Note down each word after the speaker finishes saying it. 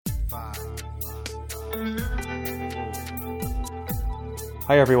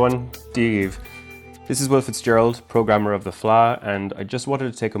Hi everyone, Dave. This is Will Fitzgerald, programmer of The Fla, and I just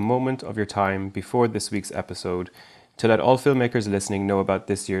wanted to take a moment of your time before this week's episode to let all filmmakers listening know about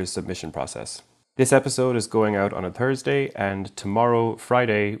this year's submission process. This episode is going out on a Thursday, and tomorrow,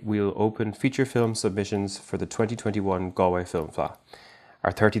 Friday, we'll open feature film submissions for the 2021 Galway Film Fla,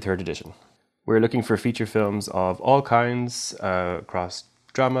 our 33rd edition. We're looking for feature films of all kinds across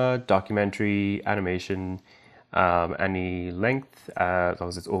drama, documentary, animation, any length, as long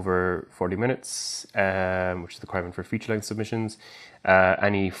as it's over 40 minutes, which is the requirement for feature-length submissions.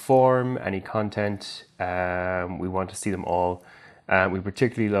 Any form, any content, we want to see them all. We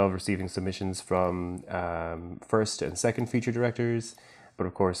particularly love receiving submissions from first and second feature directors, but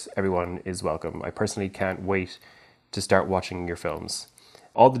of course everyone is welcome. I personally can't wait to start watching your films.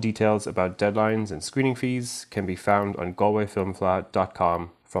 All the details about deadlines and screening fees can be found on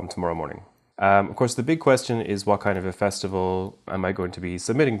galwayfilmfla.com from tomorrow morning. Of course, the big question is, what kind of a festival am I going to be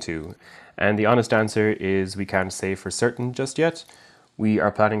submitting to? And the honest answer is we can't say for certain just yet. We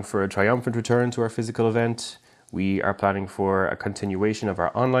are planning for a triumphant return to our physical event. We are planning for a continuation of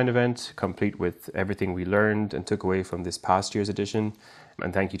our online event, complete with everything we learned and took away from this past year's edition.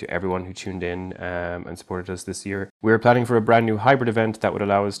 And thank you to everyone who tuned in and supported us this year. We're planning for a brand new hybrid event that would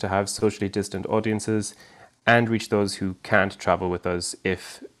allow us to have socially distant audiences and reach those who can't travel with us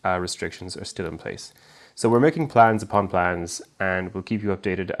if restrictions are still in place. So we're making plans upon plans, and we'll keep you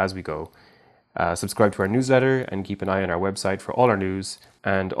updated as we go. Subscribe to our newsletter and keep an eye on our website for all our news,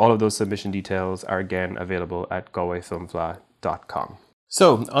 and all of those submission details are again available at galwayfilmfla.com.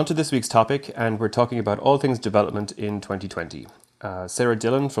 So, on to this week's topic, and we're talking about all things development in 2020. Sarah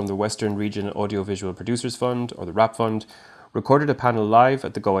Dillon from the Western Region Audiovisual Producers Fund, or the RAP Fund, recorded a panel live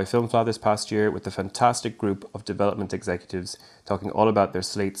at the Galway Film Fla this past year with a fantastic group of development executives talking all about their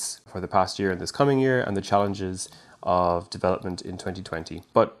slates for the past year and this coming year and the challenges of development in 2020.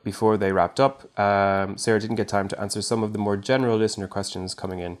 But before they wrapped up, Sarah didn't get time to answer some of the more general listener questions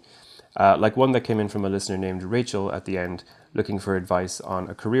coming in, like one that came in from a listener named Rachel at the end, looking for advice on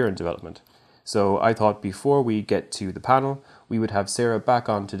a career in development. So I thought before we get to the panel, we would have Sarah back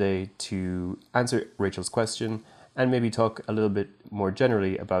on today to answer Rachel's question and maybe talk a little bit more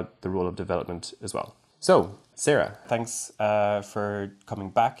generally about the role of development as well. So, Sarah, thanks for coming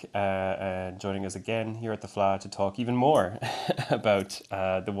back and joining us again here at the Fla to talk even more about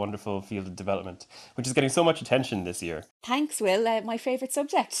the wonderful field of development, which is getting so much attention this year. Thanks, Will. My favourite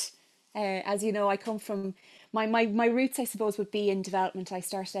subject. As you know, I come from, my roots, I suppose, would be in development. I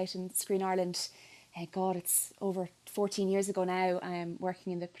started out in Screen Ireland. It's over 14 years ago now. I'm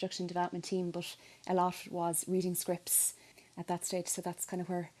working in the production development team, but a lot was reading scripts at that stage. So that's kind of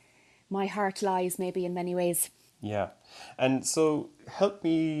where my heart lies, maybe in many ways. Yeah. And so help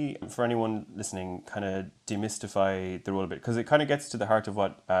me, for anyone listening, kind of demystify the role a bit, because it kind of gets to the heart of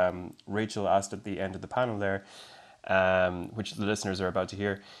what Rachel asked at the end of the panel there, which the listeners are about to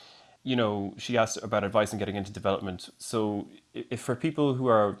hear. You know, she asked about advice on getting into development. So if for people who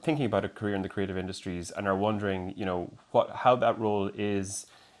are thinking about a career in the creative industries and are wondering, you know, how that role is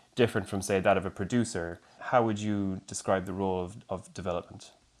different from, say, that of a producer, how would you describe the role of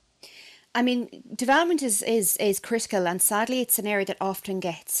development? I mean, development is critical, and sadly it's an area that often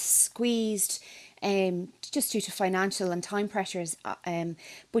gets squeezed just due to financial and time pressures.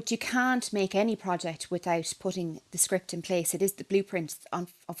 But you can't make any project without putting the script in place. It is the blueprint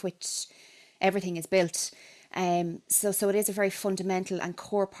of which everything is built. So it is a very fundamental and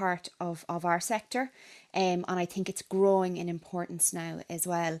core part of our sector. And I think it's growing in importance now as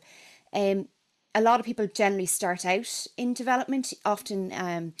well. A lot of people generally start out in development.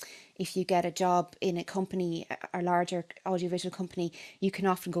 Often, if you get a job in a company, a larger audiovisual company, you can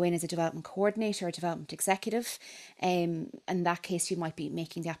often go in as a development coordinator or a development executive. In that case, you might be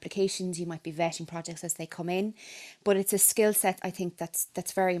making the applications, you might be vetting projects as they come in. But it's a skill set, I think,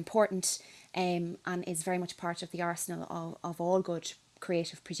 that's very important and is very much part of the arsenal of all good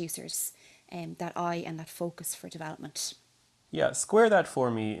creative producers, that eye and that focus for development. Yeah, square that for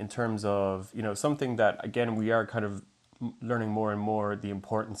me in terms of, you know, something that, again, we are kind of learning more and more the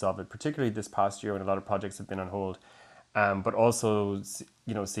importance of it, particularly this past year when a lot of projects have been on hold, but also,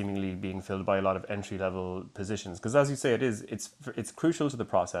 you know, seemingly being filled by a lot of entry-level positions. Because as you say, it's crucial to the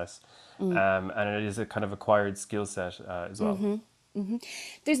process, and it is a kind of acquired skill set as well. Mm-hmm.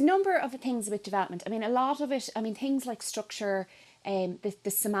 There's a number of things with development. I mean, a lot of it, things like structure, the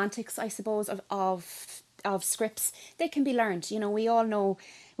semantics, I suppose, of scripts, they can be learned. You know, we all know,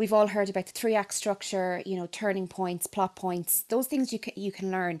 we've all heard about the 3-act structure, you know, turning points, plot points, those things you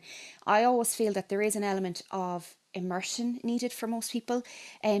can learn. I always feel that there is an element of immersion needed for most people.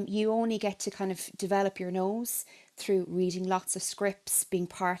 You only get to kind of develop your nose through reading lots of scripts, being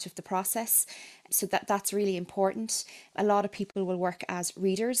part of the process. So that's really important. A lot of people will work as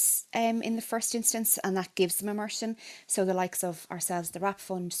readers in the first instance, and that gives them immersion. So the likes of ourselves, the Rap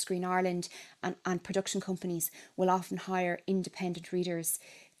Fund, Screen Ireland, and production companies will often hire independent readers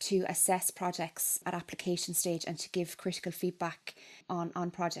to assess projects at application stage and to give critical feedback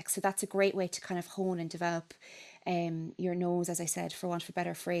on projects. So that's a great way to kind of hone and develop your nose, as I said, for want of a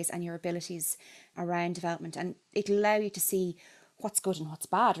better phrase, and your abilities around development. And it'll allow you to see what's good and what's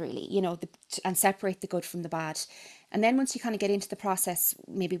bad, really, and separate the good from the bad. And then once you kind of get into the process,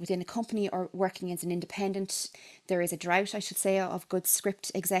 maybe within a company or working as an independent, there is a drought, I should say, of good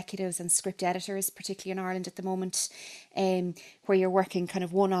script executives and script editors, particularly in Ireland at the moment, where you're working kind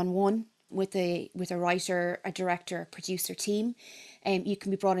of one-on-one with a writer, a director, a producer team. You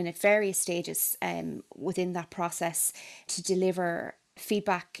can be brought in at various stages within that process to deliver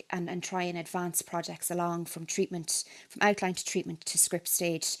feedback and try and advance projects along from outline to treatment to script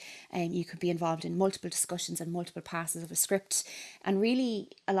stage. You could be involved in multiple discussions and multiple passes of a script. And really,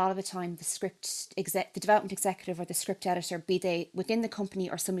 a lot of the time, the development executive or the script editor, be they within the company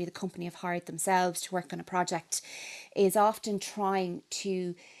or somebody the company have hired themselves to work on a project, is often trying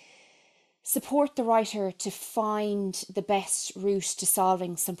to support the writer to find the best route to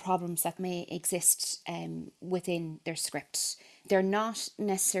solving some problems that may exist within their script. They're not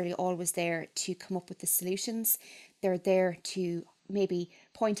necessarily always there to come up with the solutions. They're there to maybe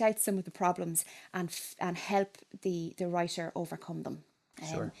point out some of the problems and help the writer overcome them.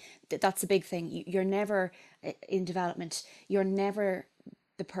 Sure. That's a big thing. You're never in development. You're never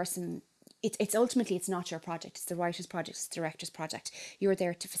the person. It's ultimately, it's not your project. It's the writer's project. It's the director's project. You're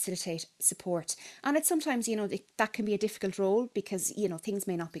there to facilitate, support, and it's sometimes that can be a difficult role because things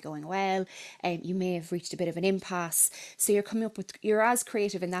may not be going well. You may have reached a bit of an impasse. So you're as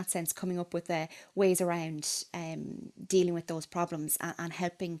creative in that sense, coming up with ways around dealing with those problems and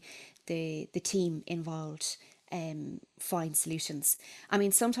helping the team involved find solutions. I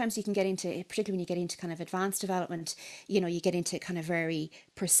mean, sometimes you can get into, particularly when you get into kind of advanced development, you get into kind of very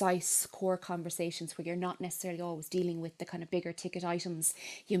precise core conversations where you're not necessarily always dealing with the kind of bigger ticket items.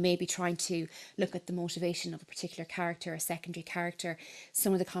 You may be trying to look at the motivation of a particular character, a secondary character.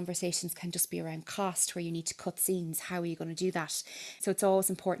 Some of the conversations can just be around cost, where you need to cut scenes. How are you going to do that? So it's always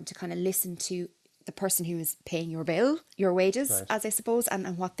important to kind of listen to the person who is paying your bill, your wages, Right. as I suppose,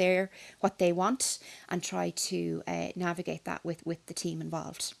 and what they want, and try to navigate that with the team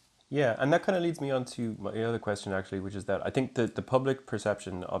involved. Yeah, and that kind of leads me on to my other question, actually, which is that I think that the public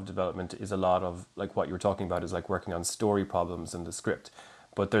perception of development is a lot of, like what you were talking about, is like working on story problems in the script.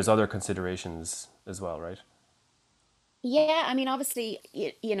 But there's other considerations as well, right? Yeah, I mean, obviously,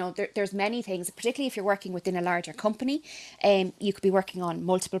 there's many things, particularly if you're working within a larger company. You could be working on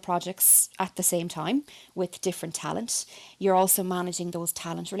multiple projects at the same time with different talent. You're also managing those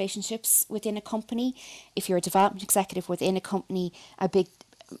talent relationships within a company. If you're a development executive within a company, a big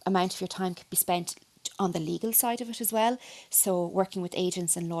amount of your time could be spent on the legal side of it as well. So working with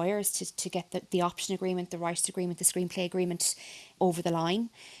agents and lawyers to get the option agreement, the rights agreement, the screenplay agreement over the line.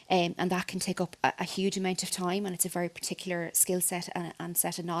 And that can take up a huge amount of time, and it's a very particular skill set and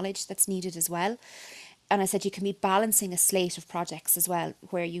set of knowledge that's needed as well. And I said you can be balancing a slate of projects as well,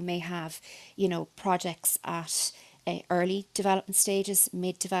 where you may have, projects at early development stages,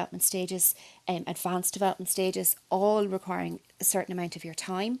 mid development stages, advanced development stages, all requiring a certain amount of your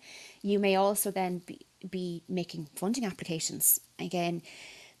time. You may also then be making funding applications. Again,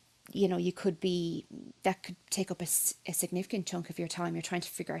 that could take up a significant chunk of your time. You're trying to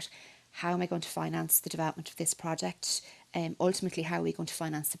figure out, how am I going to finance the development of this project? Ultimately, how are we going to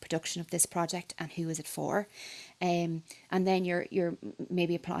finance the production of this project, and who is it for? And then you're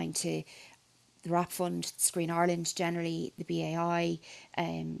maybe applying to the Rap Fund, Screen Ireland, generally the BAI,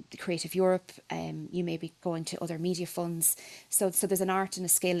 the Creative Europe. You may be going to other media funds. So there's an art and a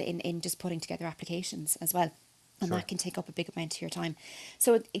skill in just putting together applications as well. And Sure. that can take up a big amount of your time.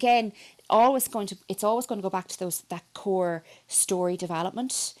 So again, it's always going to go back to that core story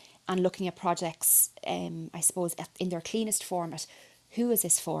development and looking at projects, I suppose, in their cleanest format. Who is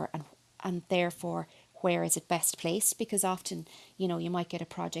this for, and therefore, where is it best placed? Because often, you might get a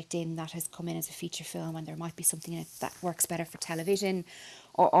project in that has come in as a feature film, and there might be something in it that works better for television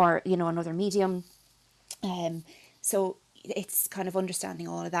or another medium. So it's kind of understanding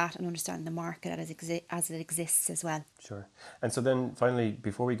all of that and understanding the market as it exists as well. Sure. And so then finally,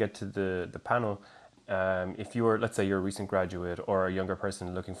 before we get to the panel, if you're, let's say you're a recent graduate or a younger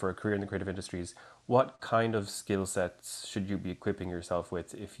person looking for a career in the creative industries, what kind of skill sets should you be equipping yourself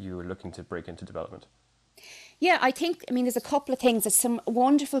with if you're looking to break into development? Yeah, I mean, there's a couple of things. There's some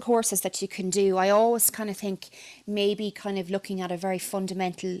wonderful courses that you can do. I always kind of think maybe kind of looking at a very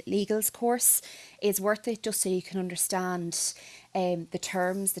fundamental legals course is worth it, just so you can understand the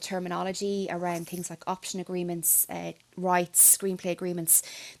terms, the terminology around things like option agreements, rights, screenplay agreements,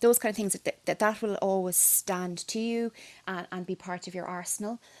 those kind of things that will always stand to you, and be part of your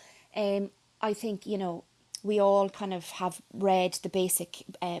arsenal. I think, we all kind of have read the basic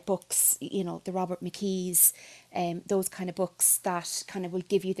books, the Robert McKees, those kind of books that kind of will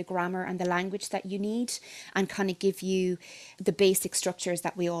give you the grammar and the language that you need, and kind of give you the basic structures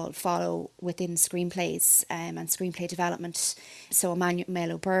that we all follow within screenplays, and screenplay development. So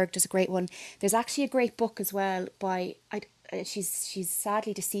Emmanuel Berg does a great one. There's actually a great book as well by, she's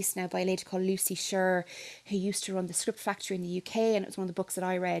sadly deceased now, by a lady called Lucy Sher, who used to run the Script Factory in the UK, and it was one of the books that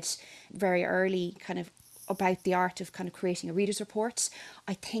I read very early, kind of about the art of kind of creating a reader's report.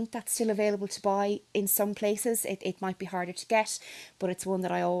 I think that's still available to buy in some places. It might be harder to get, but it's one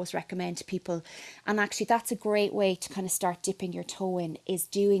that I always recommend to people. And actually that's a great way to kind of start dipping your toe in, is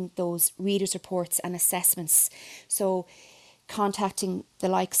doing those reader's reports and assessments. So contacting the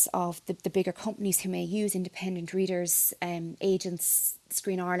likes of the bigger companies who may use independent readers, agents,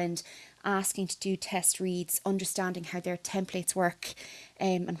 Screen Ireland, asking to do test reads, understanding how their templates work,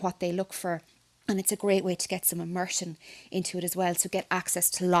 and what they look for. And it's a great way to get some immersion into it as well. So get access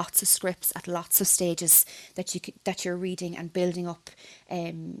to lots of scripts at lots of stages that you're reading, and building up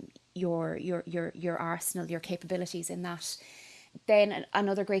your arsenal, your capabilities in that. Then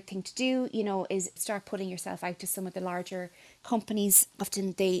another great thing to do, is start putting yourself out to some of the larger companies.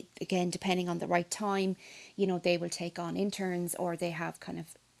 Often they, again, depending on the right time, they will take on interns, or they have kind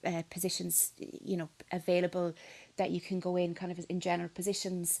of positions, available, that you can go in kind of in general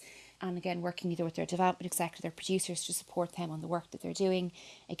positions. And again, working either with their development executive, their producers, to support them on the work that they're doing,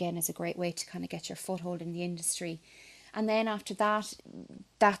 again, is a great way to kind of get your foothold in the industry. And then after that,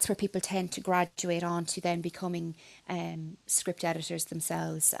 that's where people tend to graduate on to then becoming script editors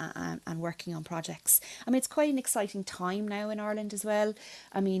themselves, and working on projects. I mean, it's quite an exciting time now in Ireland as well.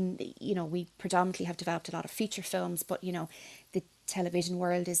 I mean, we predominantly have developed a lot of feature films, but, the television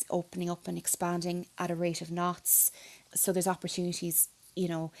world is opening up and expanding at a rate of knots. So there's opportunities,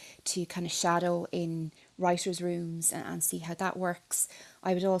 to kind of shadow in writers' rooms, and see how that works.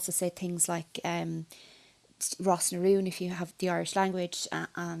 I would also say things like Ross na Rún, if you have the Irish language,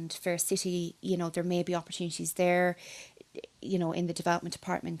 and Fair City, there may be opportunities there, in the development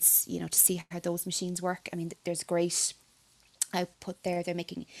departments, to see how those machines work. I mean, there's great output there. They're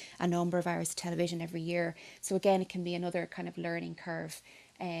making a number of hours of television every year. So again, it can be another kind of learning curve,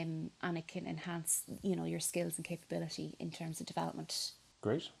 and it can enhance, your skills and capability in terms of development.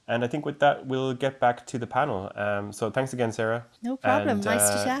 Great. And I think with that, we'll get back to the panel. So thanks again, Sarah. No problem. And Nice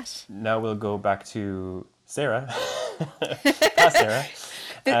to chat. now we'll go back to Sarah. Past Sarah.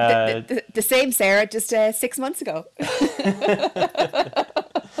 The same Sarah, just 6 months ago.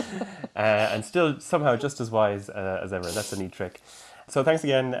 And still somehow just as wise as ever. That's a neat trick. So thanks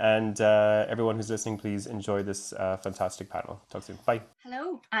again, and everyone who's listening, please enjoy this fantastic panel. Talk soon. Bye.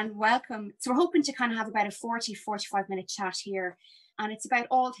 Hello and welcome. So we're hoping to kind of have about a 45-minute chat here, and it's about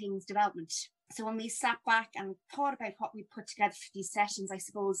all things development. So when we sat back and thought about what we put together for these sessions, I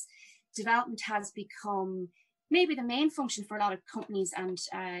suppose development has become maybe the main function for a lot of companies and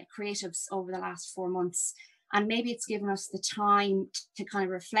creatives over the last 4 months. And maybe it's given us the time to kind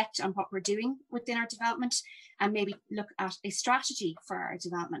of reflect on what we're doing within our development, and maybe look at a strategy for our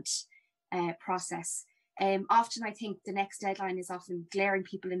development process. Often I think the next deadline is often glaring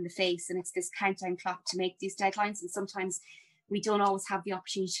people in the face, and it's this countdown clock to make these deadlines. And sometimes we don't always have the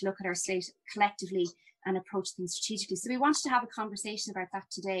opportunity to look at our slate collectively and approach things strategically. So we wanted to have a conversation about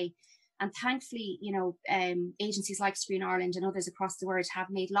that today. And thankfully, agencies like Screen Ireland and others across the world have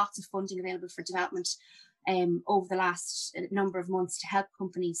made lots of funding available for development over the last number of months to help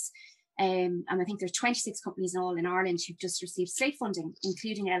companies. And I think there's 26 companies in all in Ireland who've just received slate funding,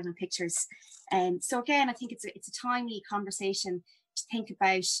 including Element Pictures. So again, I think it's a timely conversation to think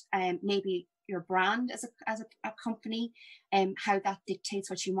about maybe your brand as a company, how that dictates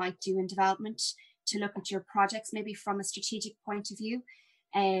what you might do in development, to look at your projects maybe from a strategic point of view.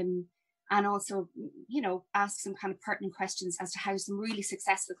 And also, ask some kind of pertinent questions as to how some really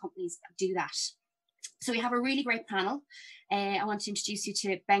successful companies do that. So we have a really great panel. I want to introduce you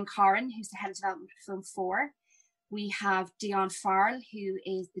to Ben Corrin, who's the head of development for Film 4. We have Dion Farrell, who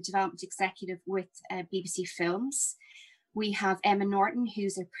is the development executive with BBC Films. We have Emma Norton,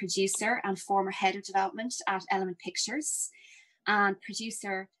 who's a producer and former head of development at Element Pictures, and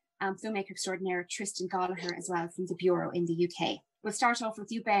producer and filmmaker extraordinaire Tristan Gallagher as well from the Bureau in the UK. We'll start off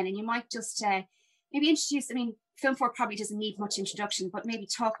with you, Ben, and you might just maybe introduce, I mean, Film 4 probably doesn't need much introduction, but maybe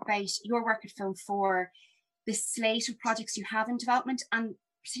talk about your work at Film 4, the slate of projects you have in development, and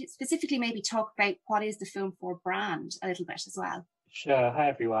specifically maybe talk about what is the Film 4 brand a little bit as well. Sure. Hi,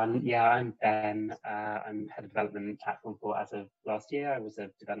 everyone. Yeah, I'm Ben. I'm head of development at Film 4 as of last year. I was a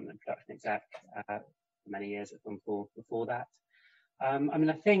development production exec for many years at Film 4 before that. I mean,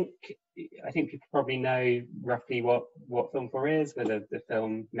 I think people probably know roughly what Film 4 is. We're the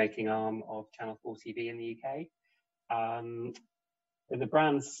film making arm of Channel 4 TV in the UK. The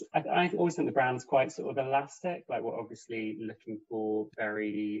brands, I always think the brand's quite sort of elastic. Like, we're obviously looking for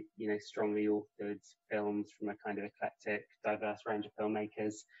very, strongly authored films from a kind of eclectic, diverse range of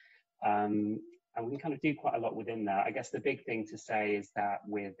filmmakers. And we can kind of do quite a lot within that. I guess the big thing to say is that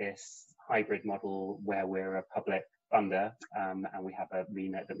we're this hybrid model where we're a public funder, and we have a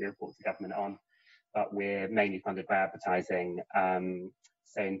remit that we report to government on, but we're mainly funded by advertising.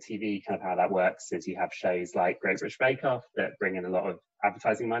 So in TV, kind of how that works is you have shows like Great British Bake Off that bring in a lot of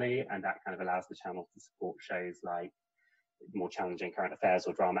advertising money, and that kind of allows the channel to support shows like more challenging current affairs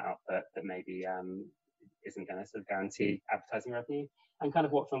or drama output that maybe isn't going to sort of guarantee advertising revenue. And kind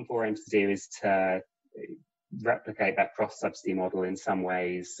of what Film 4 aims to do is to replicate that cross-subsidy model in some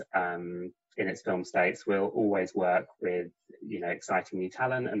ways in its film slates. We'll always work with, exciting new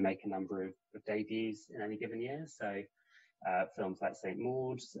talent and make a number of debuts in any given year. So films like St.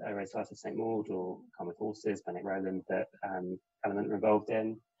 Maud, Raised Life of St. Maud, or Come With Horses, Bennett Rowland, that Element are involved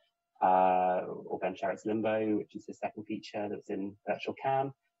in, or Ben Sharrett's Limbo, which is his second feature that's in virtual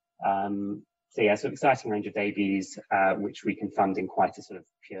cam. So exciting range of debuts, which we can fund in quite a sort of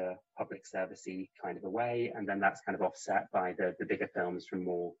pure public servicey kind of a way, and then that's kind of offset by the bigger films from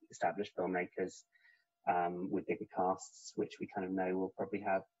more established filmmakers with bigger casts, which we kind of know will probably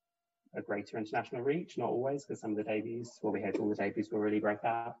have a greater international reach. Not always, because some of the debuts, well, we hope all the debuts will really break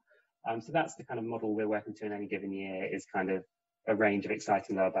out. So that's the kind of model we're working to in any given year, is kind of a range of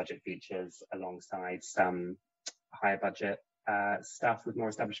exciting lower budget features alongside some higher budget stuff with more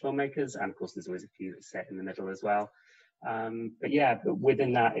established filmmakers, and of course there's always a few that sit in the middle as well. But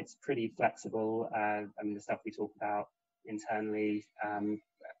within that it's pretty flexible. I mean, the stuff we talk about internally,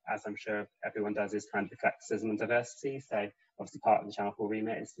 as I'm sure everyone does, is kind of eclecticism and diversity. So obviously part of the Channel 4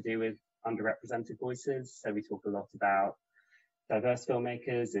 remit is to do with underrepresented voices. So we talk a lot about diverse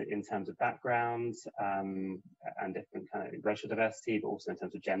filmmakers in terms of backgrounds and different kind of racial diversity, but also in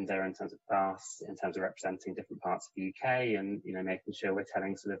terms of gender, in terms of class, in terms of representing different parts of the UK, and making sure we're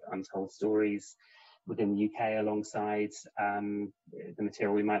telling sort of untold stories within the UK alongside the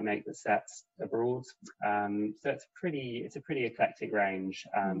material we might make that's set abroad. So it's a pretty eclectic range,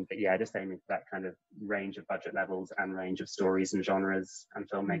 but yeah, just aiming for that kind of range of budget levels and range of stories and genres and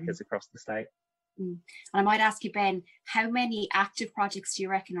filmmakers across the state. And I might ask you, Ben, how many active projects do you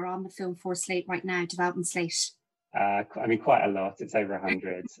reckon are on the Film 4 slate right now, development slate? I mean, quite a lot. It's over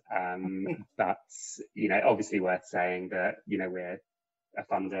 100. But obviously worth saying that we're a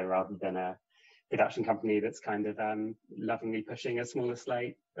funder rather than a production company that's kind of lovingly pushing a smaller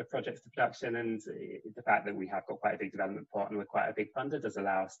slate of projects to production. And the fact that we have got quite a big development pot and we're quite a big funder does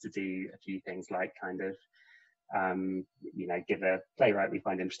allow us to do a few things like kind of give a playwright we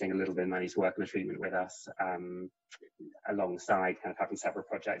find interesting a little bit of money to work on a treatment with us, alongside kind of having several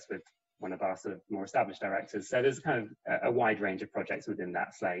projects with one of our sort of more established directors. So there's kind of a wide range of projects within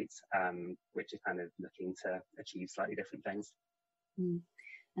that slate, which is kind of looking to achieve slightly different things.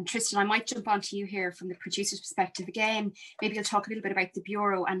 And Tristan, I might jump onto you here from the producer's perspective again. Maybe you'll talk a little bit about the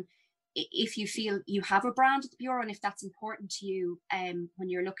Bureau and if you feel you have a brand at the Bureau and if that's important to you when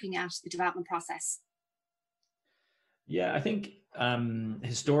you're looking at the development process. Yeah, I think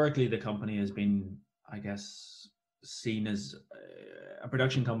historically the company has been, I guess, seen as a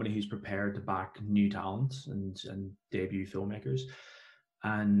production company who's prepared to back new talent and debut filmmakers,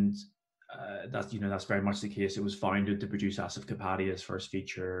 and that's very much the case. It was founded to produce Asif Kapadia's first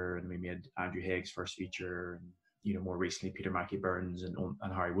feature, and we made Andrew Haig's first feature, and more recently Peter Mackie-Burns and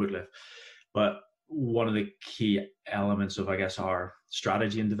Harry Woodliff. But one of the key elements of, I guess, our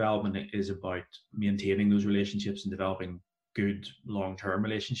strategy and development is about maintaining those relationships and developing good long-term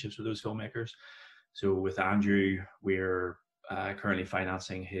relationships with those filmmakers. So with Andrew, we're currently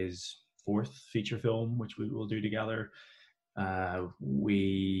financing his fourth feature film, which we will do together.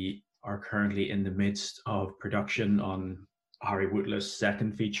 We are currently in the midst of production on Harry Woodliff's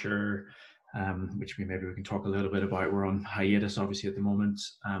second feature, which maybe we can talk a little bit about. We're on hiatus, obviously, at the moment.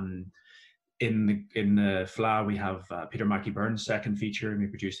 In the FLA, we have Peter Mackie-Burns' second feature, and we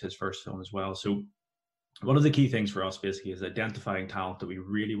produced his first film as well. So one of the key things for us basically is identifying talent that we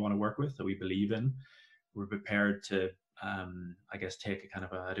really want to work with, that we believe in. We're prepared to, I guess, take a kind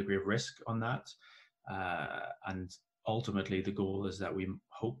of a degree of risk on that. And ultimately, the goal is that we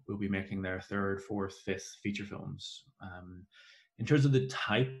hope we'll be making their third, fourth, fifth feature films. In terms of the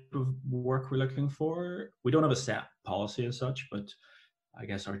type of work we're looking for, we don't have a set policy as such, but I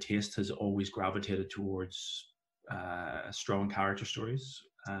guess our taste has always gravitated towards strong character stories.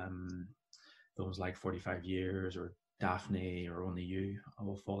 Films like 45 Years or Daphne or Only You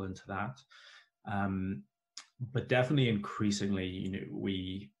all fall into that. But definitely increasingly,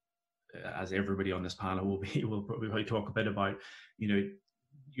 we, as everybody on this panel will probably talk a bit about,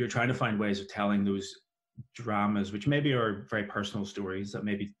 you're trying to find ways of telling those dramas, which maybe are very personal stories that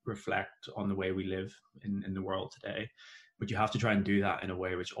maybe reflect on the way we live in the world today. But you have to try and do that in a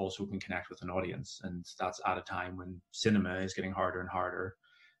way which also can connect with an audience. And that's at a time when cinema is getting harder and harder.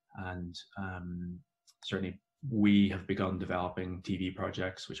 And certainly we have begun developing TV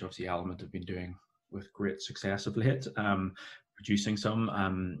projects, which obviously Element have been doing with great success of late, producing some.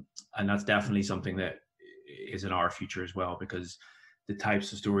 And that's definitely something that is in our future as well, because the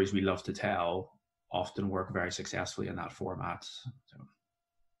types of stories we love to tell often work very successfully in that format. So.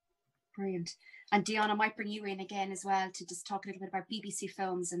 Brilliant. And Dion, I might bring you in again as well to just talk a little bit about BBC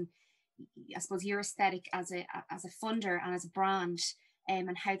Films and I suppose your aesthetic as a funder and as a brand,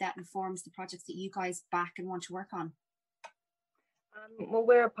 and how that informs the projects that you guys back and want to work on. Well,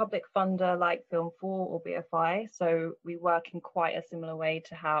 we're a public funder like Film 4 or BFI, so we work in quite a similar way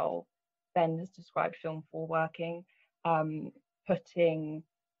to how Ben has described Film 4 working, putting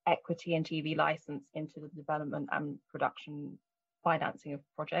equity and TV license into the development and production financing of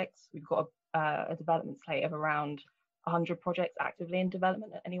projects. We've got a development slate of around 100 projects actively in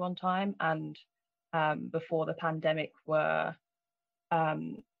development at any one time, and before the pandemic were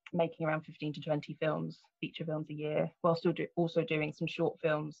making around 15 to 20 films, feature films a year, while still also doing some short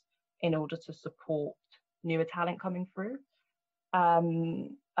films in order to support newer talent coming through.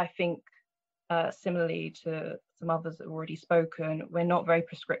 I think similarly to some others that have already spoken, we're not very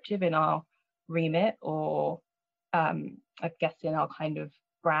prescriptive in our remit or I guess in our kind of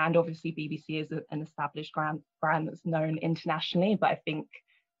brand. Obviously BBC is an established brand that's known internationally, but I think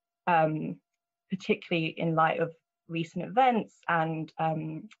particularly in light of recent events and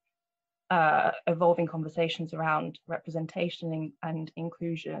evolving conversations around representation and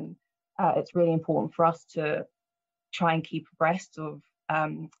inclusion, it's really important for us to try and keep abreast of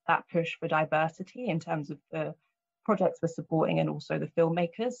that push for diversity in terms of the projects we're supporting and also the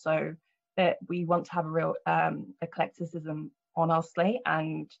filmmakers, so that we want to have a real eclecticism on our slate,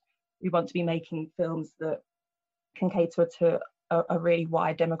 and we want to be making films that can cater to a really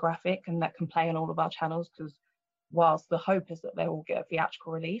wide demographic and that can play on all of our channels, because whilst the hope is that they will get a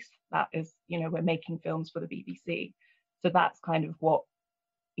theatrical release, that is, we're making films for the BBC. So that's kind of what,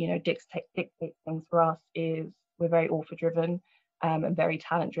 dictates things for us. Is we're very author driven and very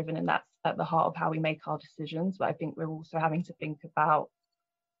talent driven, and that's at the heart of how we make our decisions. But I think we're also having to think about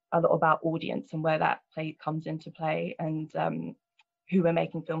a lot about audience and where that comes into play, and who we're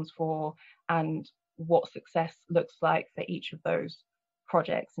making films for, and what success looks like for each of those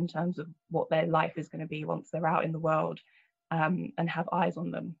projects in terms of what their life is going to be once they're out in the world, and have eyes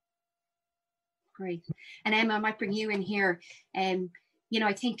on them. Great. And Emma, I might bring you in here.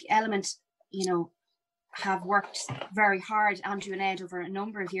 I think Element, have worked very hard, Andrew and Ed, over a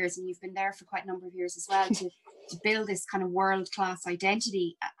number of years, and you've been there for quite a number of years as well, to build this kind of world-class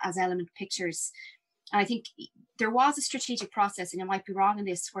identity as Element Pictures. And I think there was a strategic process, and I might be wrong in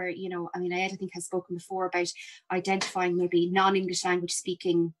this, where, Ed, I think has spoken before about identifying maybe non-English language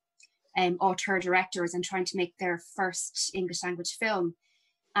speaking auteur directors and trying to make their first English language film.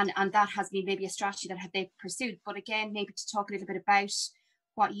 And that has been maybe a strategy that they've pursued. But again, maybe to talk a little bit about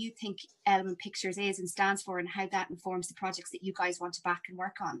what you think Element Pictures is and stands for, and how that informs the projects that you guys want to back and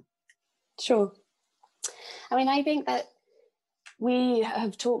work on. Sure. I think that we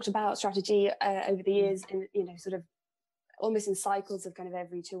have talked about strategy over the years, and sort of almost in cycles of kind of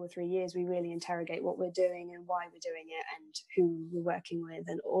every 2 or 3 years, we really interrogate what we're doing and why we're doing it and who we're working with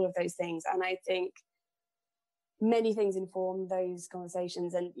and all of those things. And I think many things inform those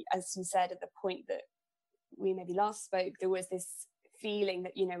conversations. And as you said, at the point that we maybe last spoke, there was this feeling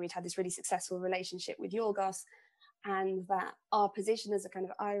that, we'd had this really successful relationship with Yorgos, and that our position as a kind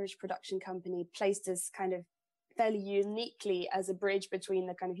of Irish production company placed us kind of fairly uniquely as a bridge between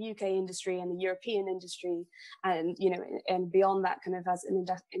the kind of UK industry and the European industry, and and beyond that, kind of as an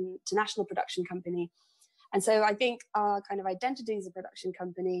international production company. And so I think our kind of identity as a production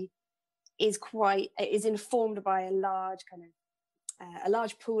company is informed by a large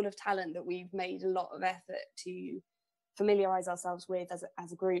pool of talent that we've made a lot of effort to familiarize ourselves with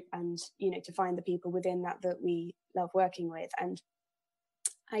as a group, and to find the people within that we love working with. And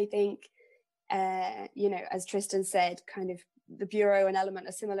I think as Tristan said, kind of the Bureau and Element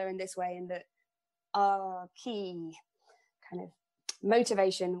are similar in this way, in that our key kind of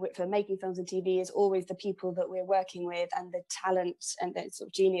motivation for making films and TV is always the people that we're working with and the talent and the sort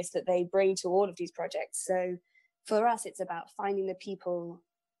of genius that they bring to all of these projects. So for us, it's about finding the people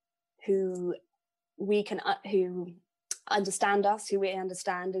who understand us, who we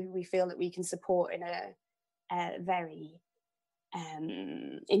understand, and who we feel that we can support in a very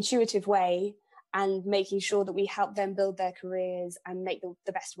intuitive way, and making sure that we help them build their careers and make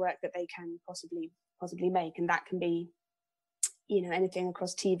the best work that they can possibly make. And that can be, anything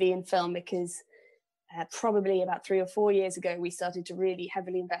across TV and film, because probably about 3 or 4 years ago, we started to really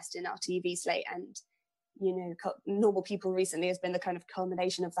heavily invest in our TV slate. And, Normal People recently has been the kind of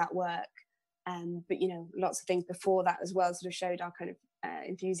culmination of that work. But, lots of things before that as well sort of showed our kind of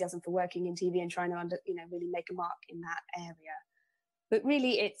enthusiasm for working in TV and trying to, really make a mark in that area. But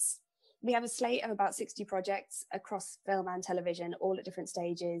really, we have a slate of about 60 projects across film and television, all at different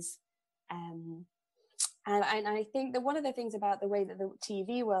stages. And I think that one of the things about the way that the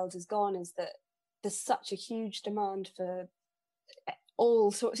TV world has gone is that there's such a huge demand for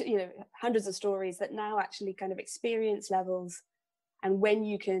all sorts, hundreds of stories, that now actually kind of experience levels and when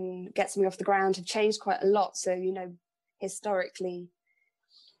you can get something off the ground have changed quite a lot. So, historically,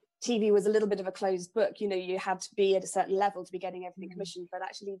 TV was a little bit of a closed book. You had to be at a certain level to be getting everything commissioned. But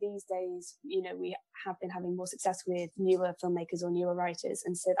actually these days, we have been having more success with newer filmmakers or newer writers.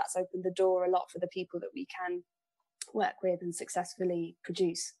 And so that's opened the door a lot for the people that we can work with and successfully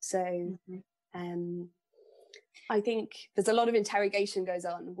produce. So I think there's a lot of interrogation goes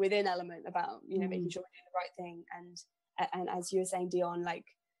on within Element about, making sure we're doing the right thing. And as you were saying, Dion, like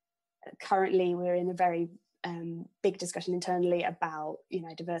currently we're in a very big discussion internally about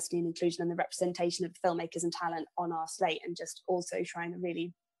diversity and inclusion and the representation of filmmakers and talent on our slate, and just also trying to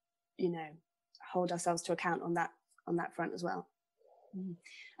really hold ourselves to account on that front as well. An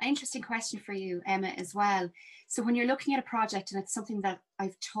interesting question for you, Emma, as well. So when you're looking at a project, and it's something that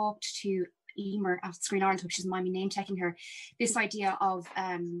I've talked to Emer at Screen Ireland, which is my name checking her, this idea of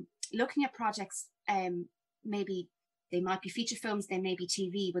looking at projects, maybe they might be feature films, they may be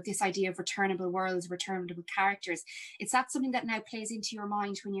TV, but this idea of returnable worlds, returnable characters, is that something that now plays into your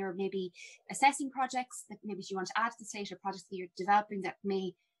mind when you're maybe assessing projects that maybe you want to add to the slate, or projects that you're developing that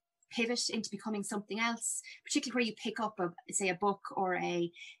may pivot into becoming something else, particularly where you pick up a book or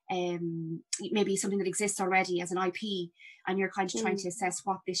maybe something that exists already as an IP, and you're kind of trying to assess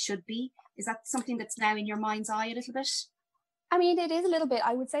what this should be? Is that something that's now in your mind's eye a little bit? I mean, it is a little bit.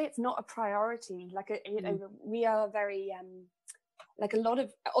 I would say it's not a priority. We are very, a lot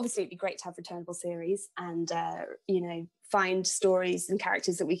of, obviously it'd be great to have returnable series and, find stories and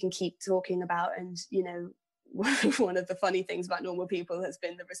characters that we can keep talking about. And, one of the funny things about Normal People has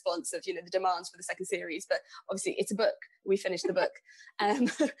been the response of, the demands for the second series. But obviously it's a book. We finished the book.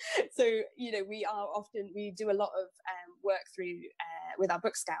 So, we do a lot of work through with our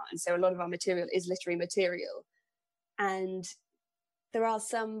book scout. And so a lot of our material is literary material. And there are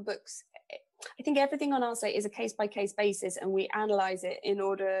some books, I think everything on our site is a case-by-case basis, and we analyze it in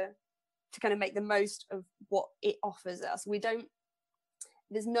order to kind of make the most of what it offers us.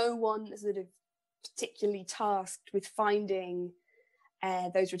 There's no one sort of particularly tasked with finding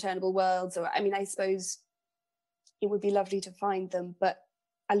those returnable worlds, or, I suppose it would be lovely to find them, but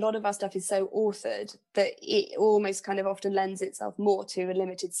a lot of our stuff is so authored that it almost kind of often lends itself more to a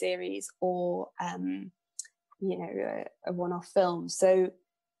limited series or a one-off film. So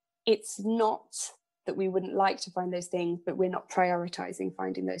it's not that we wouldn't like to find those things, but we're not prioritizing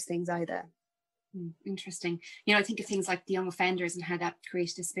finding those things either. Interesting. I think of things like The Young Offenders and how that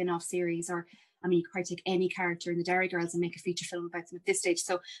created a spin-off series, or you could quite take any character in the Derry Girls and make a feature film about them at this stage.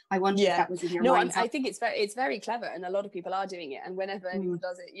 So I wonder if that was in your mind. I think it's very clever, and a lot of people are doing it. And whenever anyone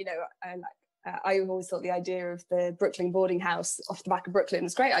does it, I always thought the idea of the Brooklyn boarding house off the back of Brooklyn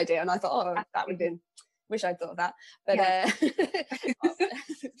was a great idea, and I thought, that would be. Wish I'd thought of that, but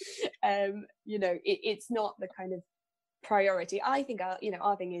it's not the kind of priority. I think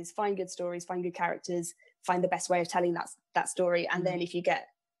our thing is find good stories, find good characters, find the best way of telling that story, and then if you get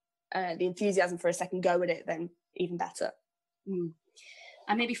the enthusiasm for a second go at it, then even better. And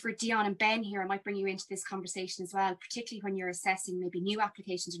maybe for Dion and Ben here, I might bring you into this conversation as well, particularly when you're assessing maybe new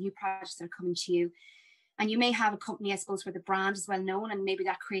applications or new projects that are coming to you. And you may have a company, I suppose, where the brand is well known, and maybe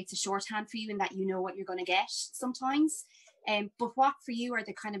that creates a shorthand for you in that you know what you're going to get sometimes. But what for you are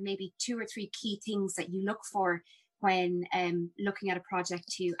the kind of maybe 2 or 3 key things that you look for when looking at a project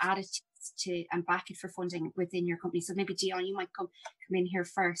to add it to and back it for funding within your company? So maybe Dion, you might come in here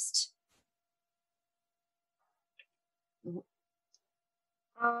first.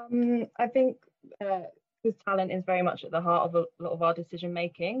 I think because talent is very much at the heart of a lot of our decision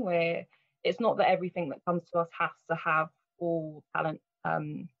making, where it's not that everything that comes to us has to have all talent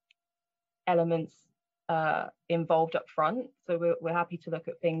elements involved up front. So we're happy to look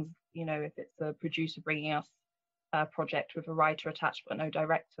at things, you know, if it's a producer bringing us a project with a writer attached but no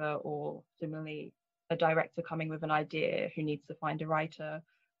director, or similarly a director coming with an idea who needs to find a writer.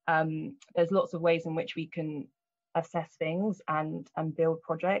 There's lots of ways in which we can assess things and build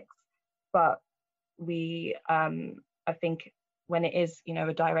projects, but we I think when it is, you know,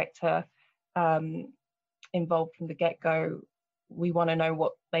 a director involved from the get-go, we want to know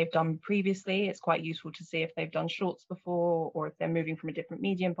what they've done previously. It's quite useful to see if they've done shorts before, or if they're moving from a different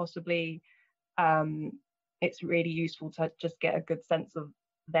medium possibly. It's really useful to just get a good sense of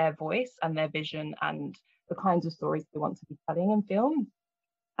their voice and their vision and the kinds of stories they want to be telling in film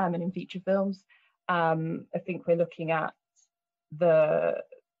and in feature films. I think we're looking at the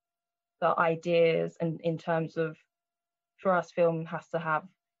ideas, and in terms of, for us, film has to have,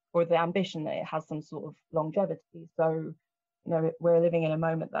 or the ambition that it has some sort of longevity. So, you know, we're living in a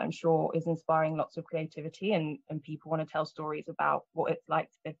moment that I'm sure is inspiring lots of creativity, and people want to tell stories about what it's like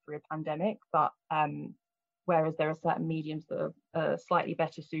to live through a pandemic. But whereas there are certain mediums that are slightly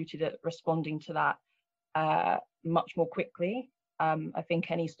better suited at responding to that much more quickly, I think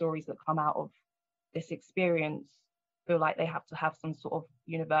any stories that come out of this experience feel like they have to have some sort of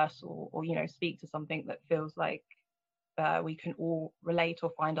universal, or, you know, speak to something that feels like we can all relate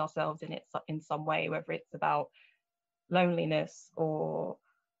or find ourselves in it in some way, whether it's about loneliness or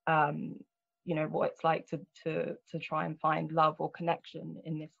you know, what it's like to try and find love or connection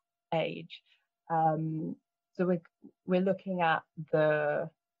in this age. So we're looking at the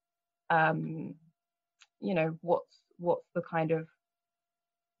you know, what's the kind of,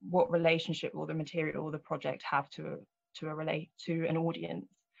 what relationship will the material or the project have to relate to an audience.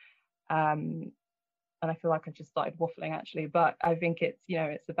 And I feel like I've just started waffling actually, but I think it's, you know,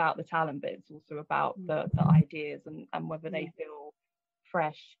 it's about the talent, but it's also about the ideas and whether they feel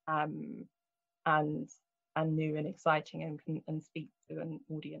fresh and new and exciting and speak to an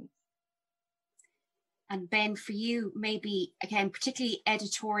audience. And Ben, for you, maybe again, particularly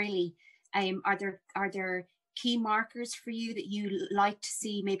editorially, are there key markers for you that you like to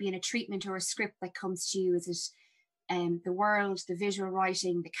see maybe in a treatment or a script that comes to you? Is it the world, the visual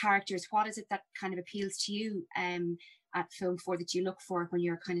writing, the characters? What is it that kind of appeals to you at Film 4 that you look for when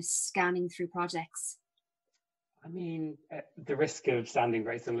you're kind of scanning through projects? I mean, at the risk of sounding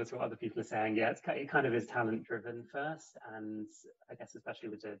very similar to what other people are saying, yeah, it kind of is talent driven first. And I guess especially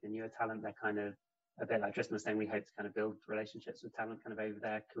with the newer talent, they're kind of a bit like Tristan was saying, we hope to kind of build relationships with talent kind of over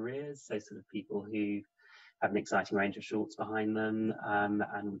their careers. So sort of people who have an exciting range of shorts behind them, and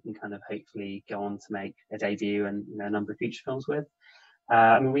we can kind of hopefully go on to make a debut and, you know, a number of feature films with.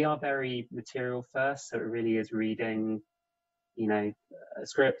 I mean, we are very material first, so it really is reading, you know, a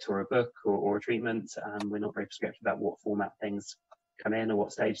script or a book or a treatment. We're not very prescriptive about what format things come in or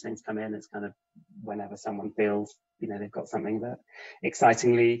what stage things come in. It's kind of whenever someone feels, you know, they've got something that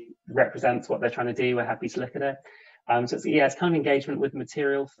excitingly represents what they're trying to do, we're happy to look at it. So it's kind of engagement with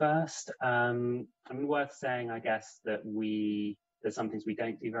material first. I mean, worth saying, I guess, that there's some things we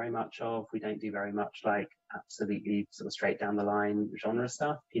don't do very much of. We don't do very much like absolutely sort of straight down the line genre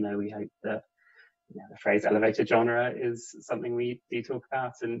stuff. You know, we hope that, you know, the phrase elevated genre is something we do talk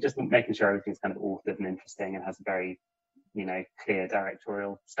about, and just making sure everything's kind of authored and interesting and has a very, you know, clear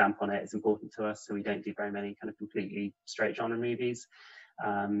directorial stamp on it is important to us. So we don't do very many kind of completely straight genre movies.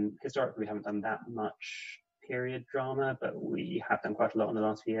 Historically, we haven't done that much period drama, but we have done quite a lot in the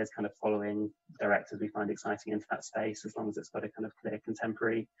last few years, kind of following directors we find exciting into that space, as long as it's got a kind of clear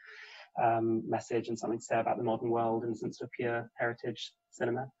contemporary message and something to say about the modern world and some sort of pure heritage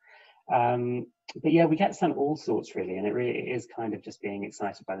cinema. But yeah, we get some all sorts really, and it is kind of just being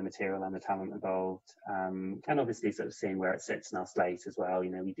excited by the material and the talent involved, and obviously sort of seeing where it sits in our slate as well. You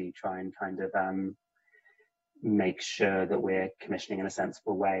know, we do try and kind of make sure that we're commissioning in a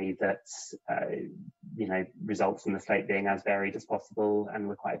sensible way that you know, results in the slate being as varied as possible, and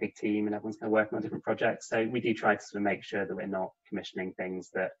we're quite a big team and everyone's kind of working on different projects, so we do try to sort of make sure that we're not commissioning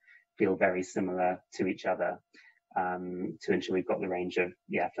things that feel very similar to each other, to ensure we've got the range of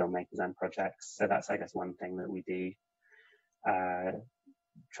filmmakers and projects. So that's, I guess, one thing that we do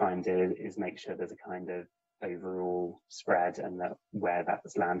try and do, is make sure there's a kind of overall spread, and that where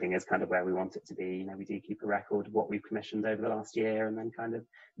that's landing is kind of where we want it to be. You know, we do keep a record of what we've commissioned over the last year, and then kind of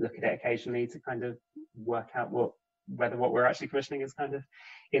look at it occasionally to kind of work out whether what we're actually commissioning is kind of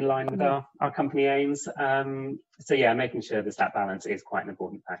in line with our company aims. So yeah, making sure that balance is quite an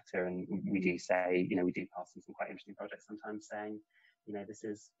important factor, and we do say, you know, we do pass on some quite interesting projects sometimes saying, this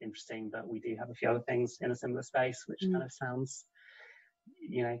is interesting, but we do have a few other things in a similar space, which kind of sounds,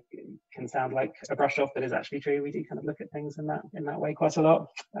 can sound like a brush off, but is actually true. We do kind of look at things in that way quite a lot.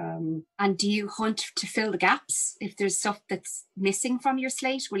 And do you hunt to fill the gaps? If there's stuff that's missing from your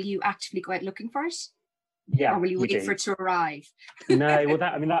slate, will you actively go out looking for it? Yeah, or will you wait for it to arrive? No, well,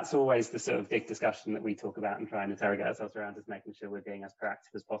 that's always the sort of big discussion that we talk about and try and interrogate ourselves around, is making sure we're being as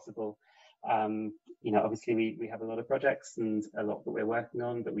proactive as possible. Obviously we have a lot of projects and a lot that we're working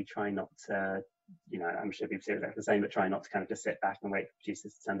on, but we try not to, I'm sure people see exactly the same, but try not to kind of just sit back and wait for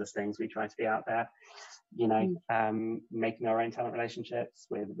producers to send us things. We try to be out there, making our own talent relationships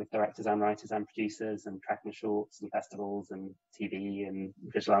with directors and writers and producers, and tracking shorts and festivals and TV and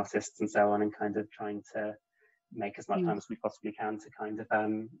visual artists and so on, and kind of trying to make as much time as we possibly can to kind of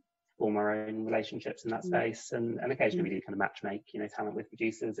form our own relationships in that space. And occasionally we do kind of match make, talent with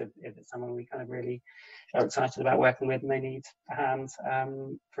producers if it's someone we kind of really are excited about working with and they need a hand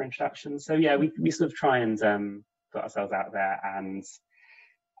for introductions. So yeah, we sort of try and put ourselves out there and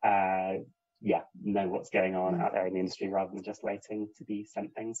know what's going on out there in the industry, rather than just waiting to be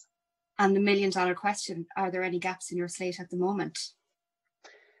sent things. And the $1 million question, are there any gaps in your slate at the moment?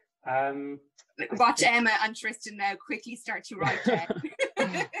 Watch Emma and Tristan now quickly start to write down.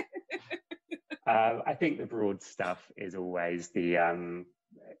 I think the broad stuff is always the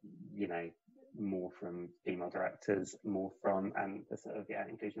more from female directors, more from the sort of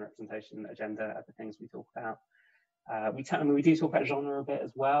inclusion, representation agenda are the things we talk about. We do talk about genre a bit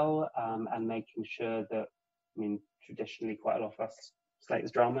as well, and making sure that, traditionally quite a lot of us slate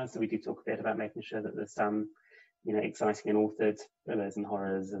as drama, so we do talk a bit about making sure that there's some exciting and authored thrillers and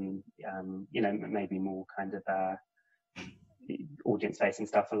horrors, and maybe more kind of audience-facing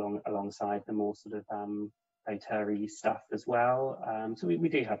stuff alongside the more sort of auteur-y stuff as well. So we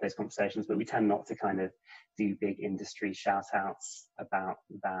do have those conversations, but we tend not to kind of do big industry shout-outs about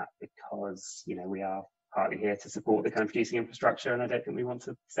that, because we are partly here to support the kind of producing infrastructure, and I don't think we want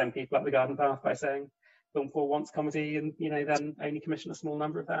to send people up the garden path by saying Film 4 wants comedy and then only commission a small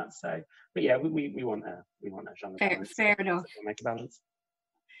number of that. So, but yeah, we want a genre balance. Fair enough. Make a balance.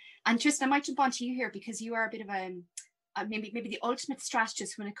 And Tristan, I might jump onto you here, because you are a bit of a maybe the ultimate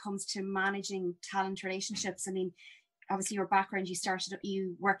strategist when it comes to managing talent relationships. Obviously your background,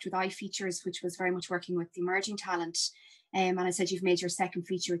 you worked with iFeatures, which was very much working with the emerging talent. And I said you've made your second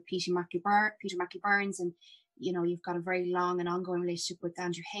feature with Peter Mackie-Burns, and you've got a very long and ongoing relationship with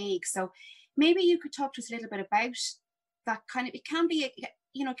Andrew Haig. So maybe you could talk to us a little bit about that kind of. It can be, it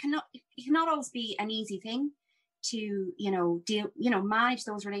cannot always be an easy thing to manage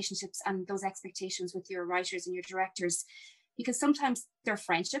those relationships and those expectations with your writers and your directors, because sometimes they're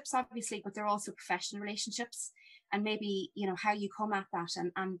friendships, obviously, but they're also professional relationships. And maybe how you come at that,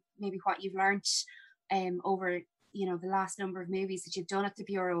 and maybe what you've learned over the last number of movies that you've done at the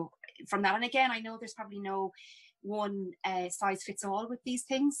Bureau from that. And again, I know there's probably no one size fits all with these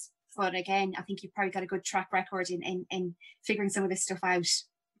things, but again, I think you've probably got a good track record in figuring some of this stuff out.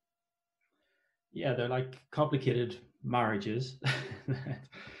 Yeah, they're like complicated marriages.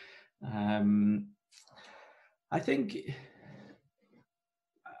 I think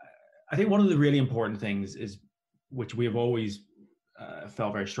one of the really important things is, which we have always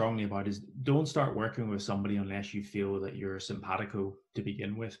felt very strongly about, is don't start working with somebody unless you feel that you're simpatico to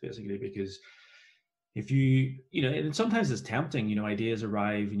begin with, basically. Because if and sometimes it's tempting, ideas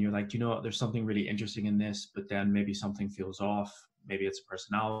arrive and you're like, there's something really interesting in this, but then maybe something feels off. Maybe it's a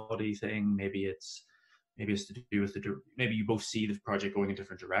personality thing. Maybe it's to do with maybe you both see the project going in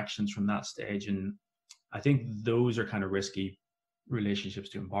different directions from that stage. And I think those are kind of risky relationships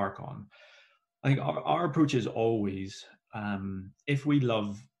to embark on. I think our approach is always, if we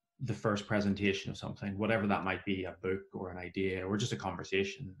love the first presentation of something, whatever that might be, a book or an idea or just a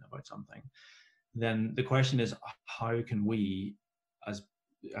conversation about something, then the question is, how can we as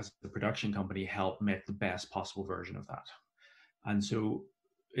the production company help make the best possible version of that? And so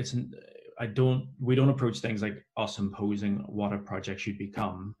we don't approach things like us imposing what a project should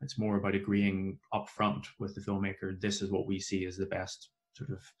become. It's more about agreeing upfront with the filmmaker, this is what we see as the best sort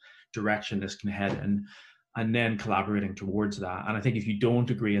of direction this can head in, and then collaborating towards that. And I think if you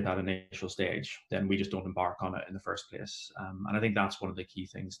don't agree at that initial stage, then we just don't embark on it in the first place. And I think that's one of the key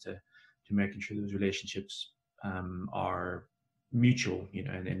things to making sure those relationships are mutual,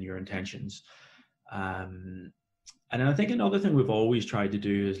 in your intentions. And I think another thing we've always tried to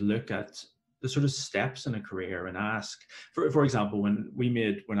do is look at the sort of steps in a career and ask, for example, when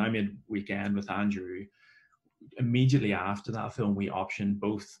I made Weekend with Andrew, immediately after that film, we optioned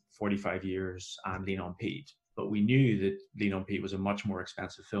both 45 Years and Lean on Pete. But we knew that Lean on Pete was a much more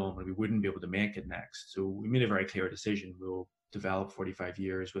expensive film and we wouldn't be able to make it next. So we made a very clear decision. We'll develop 45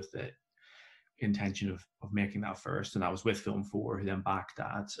 years with the intention of making that first, and that was with Film 4, who then backed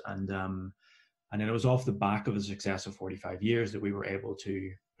that, and then it was off the back of the success of 45 years that we were able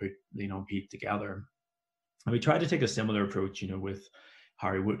to put Lean on Pete together. And we tried to take a similar approach, with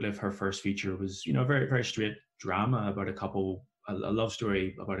Harry Woodliff. Her first feature was, very, very straight drama about a love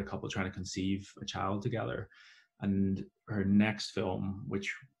story about a couple trying to conceive a child together. And her next film,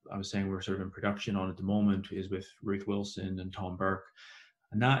 which I was saying we're sort of in production on at the moment, is with Ruth Wilson and Tom Burke.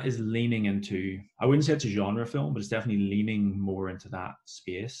 And that is leaning into, I wouldn't say it's a genre film, but it's definitely leaning more into that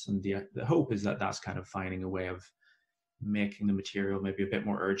space. And the hope is that that's kind of finding a way of making the material maybe a bit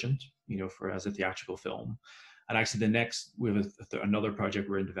more urgent, for as a theatrical film. And actually we have another project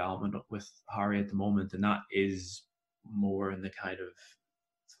we're in development with Harry at the moment, and that is more in the kind of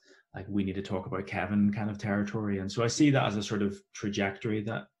like, we need to talk about Kevin kind of territory. And so I see that as a sort of trajectory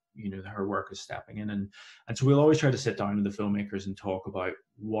that, her work is stepping in. And so we'll always try to sit down with the filmmakers and talk about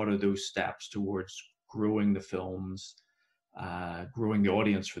what are those steps towards growing the films, growing the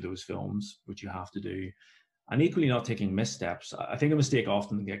audience for those films, which you have to do. And equally not taking missteps. I think a mistake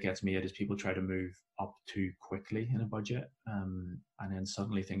often that gets made is people try to move up too quickly in a budget. And then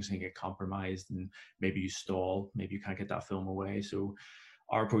suddenly things can get compromised and maybe you stall, maybe you can't get that film away. So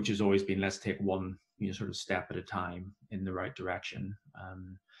our approach has always been, let's take one, sort of step at a time in the right direction.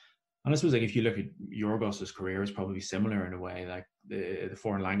 And I suppose, like, if you look at Yorgos's career, it's probably similar in a way, like the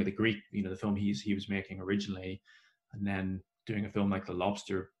foreign language, the Greek, the film he was making originally, and then doing a film like The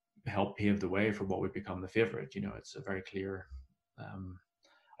Lobster helped pave the way for what would become The Favourite. It's a very clear, I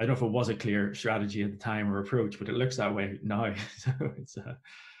don't know if it was a clear strategy at the time or approach, but it looks that way now. So it's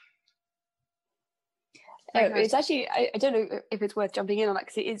actually, I don't know if it's worth jumping in on that,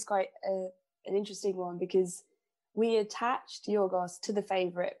 because it is quite an interesting one, because we attached Yorgos to The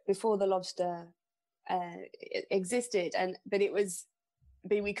Favourite before The Lobster existed, but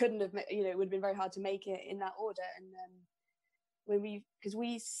we couldn't have, it would have been very hard to make it in that order. And because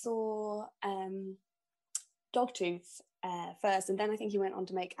we saw Dogtooth first, and then I think he went on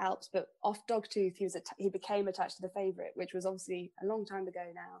to make Alps, but off Dogtooth he became attached to The Favourite, which was obviously a long time ago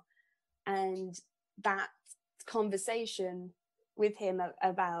now. And that conversation with him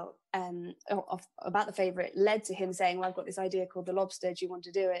about The Favourite led to him saying, well, I've got this idea called The Lobster, do you want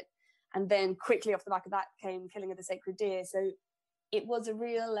to do it? And then quickly off the back of that came Killing of the Sacred Deer. So it was a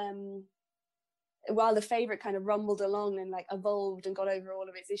real while The Favourite kind of rumbled along and like evolved and got over all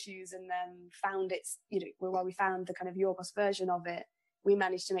of its issues, and found its, while we found the kind of Yorgos version of it, we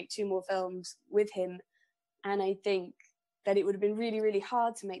managed to make 2 more films with him. And I think that it would have been really, really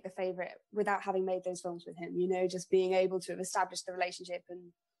hard to make The Favourite without having made those films with him, just being able to have established the relationship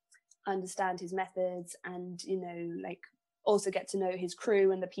and understand his methods, and, like also get to know his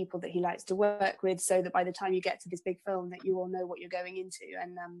crew and the people that he likes to work with, so that by the time you get to this big film that you all know what you're going into.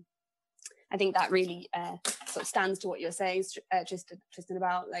 And I think that really sort of stands to what you're saying, Tristan,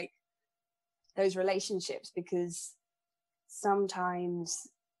 about like those relationships, because sometimes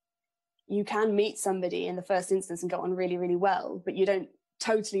you can meet somebody in the first instance and go on really, really well, but you don't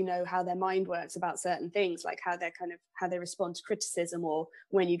totally know how their mind works about certain things, like how they respond to criticism, or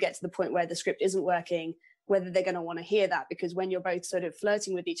when you get to the point where the script isn't working, whether they're going to want to hear that. Because when you're both sort of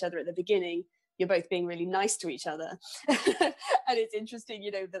flirting with each other at the beginning, you're both being really nice to each other. And it's interesting,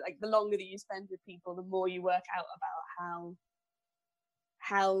 that like the longer that you spend with people, the more you work out about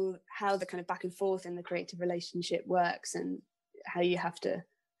how the kind of back and forth in the creative relationship works, and how you have to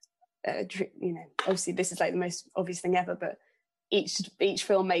obviously this is like the most obvious thing ever, but each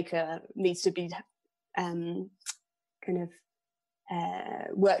filmmaker needs to be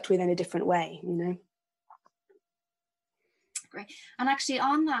worked with in a different way. Great. And actually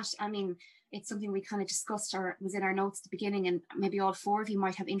on that, I mean, it's something we kind of discussed, or was in our notes at the beginning, and maybe all 4 of you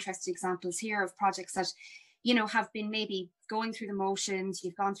might have interesting examples here of projects that have been maybe going through the motions.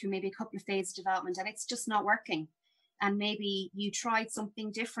 You've gone through maybe a couple of phases of development and it's just not working. And maybe you tried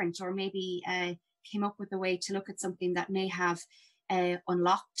something different, or maybe came up with a way to look at something that may have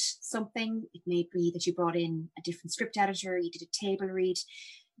unlocked something. It may be that you brought in a different script editor, you did a table read.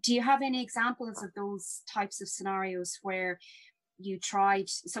 Do you have any examples of those types of scenarios where you tried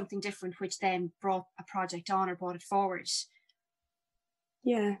something different, which then brought a project on or brought it forward?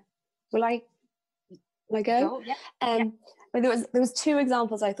 Yeah. Will I go? Yeah. Well, there was 2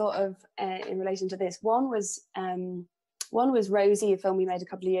 examples I thought of in relation to this. One was Rosie, a film we made a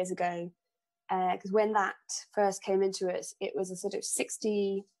couple of years ago, because when that first came into us, it was a sort of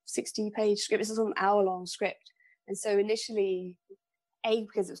 60 page script. This was an hour-long script. And so initially,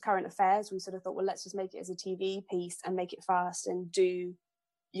 because it was current affairs, we sort of thought, well, let's just make it as a TV piece and make it fast and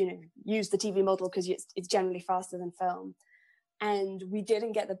use the TV model, because it's generally faster than film. and we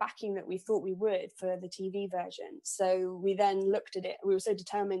didn't get the backing that we thought we would for the TV version. So we then looked at it. We were so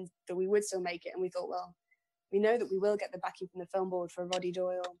determined that we would still make it, and we thought, well, we know that we will get the backing from the film board for Roddy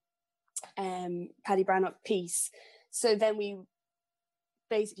Doyle, Paddy Brannock piece. So then we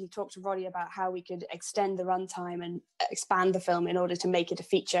basically talked to Roddy about how we could extend the runtime and expand the film in order to make it a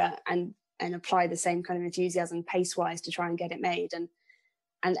feature, and apply the same kind of enthusiasm pace-wise to try and get it made. And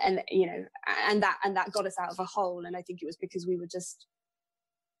you know, and that got us out of a hole. And I think it was because we were just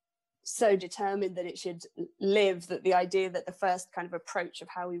so determined that it should live, that the idea that the first kind of approach of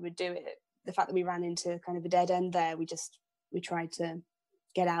how we would do it, the fact that we ran into kind of a dead end there, we tried to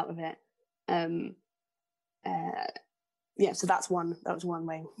get out of it. Yeah, so that was one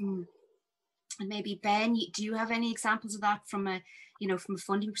way. And maybe Ben, do you have any examples of that from a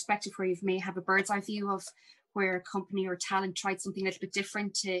funding perspective, where you may have a bird's eye view of where a company or talent tried something a little bit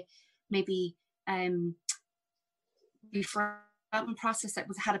different to maybe before the development process that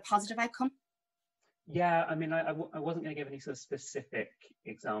had a positive outcome? Yeah, I mean, I wasn't going to give any sort of specific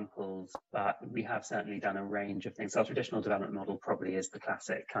examples, but we have certainly done a range of things. So our traditional development model probably is the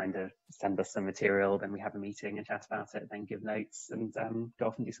classic kind of send us some material, then we have a meeting and chat about it, then give notes and go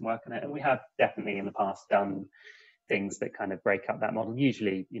off and do some work on it. And we have definitely in the past done things that kind of break up that model,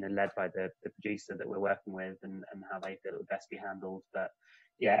 usually, you know, led by the producer that we're working with and how they feel it would best be handled. But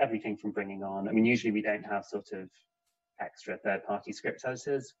yeah, everything from bringing on, I mean, usually we don't have sort of extra third-party script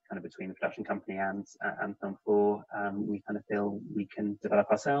editors kind of between the production company and Film 4. We kind of feel we can develop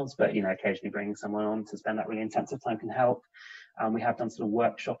ourselves, but, you know, occasionally bringing someone on to spend that really intensive time can help. We have done sort of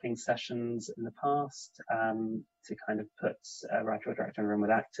workshopping sessions in the past to kind of put a writer or director in a room with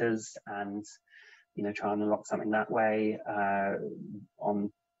actors and, you know, try and unlock something that way.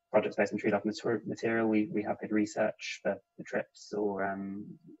 On projects based on true love material, we have paid research for the trips or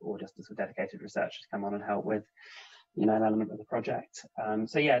just a sort of dedicated researcher to come on and help with, you know, an element of the project.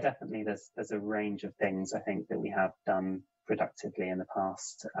 So yeah, definitely there's a range of things I think that we have done productively in the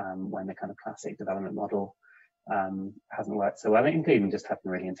past when the kind of classic development model hasn't worked so well, including just having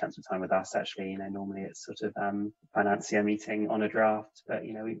a really intensive time with us. Actually, you know, normally it's sort of financier meeting on a draft, but,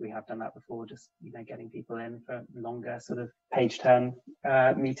 you know, we have done that before, just, you know, getting people in for longer sort of page turn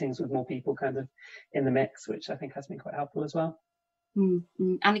meetings with more people kind of in the mix, which I think has been quite helpful as well.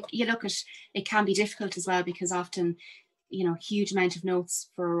 And you look at it can be difficult as well, because often, you know, huge amount of notes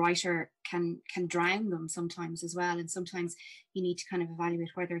for a writer can drown them sometimes as well, and sometimes you need to kind of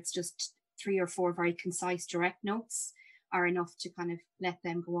evaluate whether it's just 3 or 4 very concise direct notes are enough to kind of let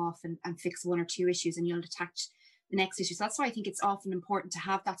them go off and fix 1 or 2 issues, and you'll attach the next issue. So that's why I think it's often important to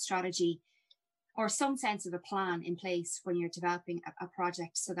have that strategy or some sense of a plan in place when you're developing a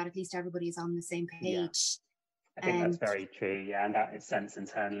project, so that at least everybody is on the same page. Yeah. I think that's very true, yeah, and that sense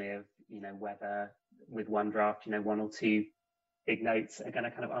internally of, you know, whether with one draft, you know, 1 or 2 big notes are going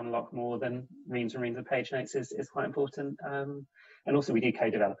to kind of unlock more than reams and reams of page notes is quite important. And also we do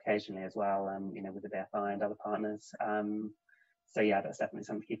co-develop occasionally as well, you know, with the BFI and other partners. So yeah, that's definitely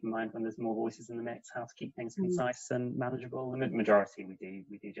something to keep in mind when there's more voices in the mix, how to keep things concise and manageable. The majority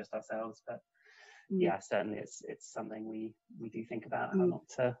we do just ourselves, but yeah, certainly it's something we do think about, how not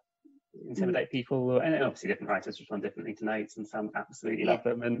to intimidate people, and obviously different writers respond differently to notes, and some absolutely love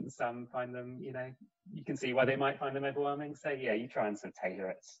them and some find them, you know, you can see why they might find them overwhelming. So yeah, you try and sort of tailor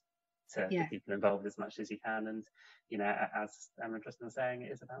it to the people involved as much as you can, and, you know, as Emma and Tristan were saying,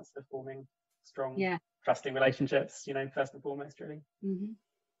 it is about sort of forming strong trusting relationships, you know, first and foremost, really.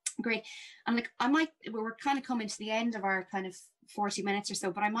 Great. And like, we're kind of coming to the end of our kind of 40 minutes or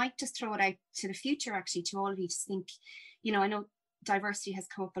so, but I might just throw it out to the future, actually, to all of you to think, you know, I know diversity has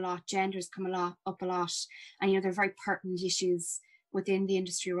come up a lot, gender has come up a lot, and, you know, they're very pertinent issues within the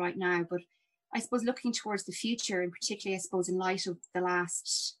industry right now. But I suppose looking towards the future, and particularly, I suppose, in light of the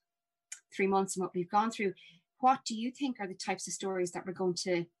last 3 months and what we've gone through, what do you think are the types of stories that we're going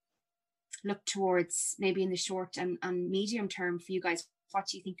to look towards, maybe in the short and medium term for you guys? What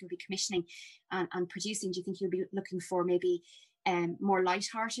do you think you'll be commissioning and producing? Do you think you'll be looking for maybe more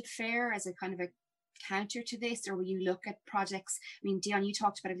light-hearted fare as a kind of a counter to this, or will you look at projects? I mean, Dion, you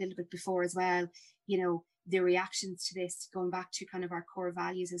talked about it a little bit before as well, you know, the reactions to this, going back to kind of our core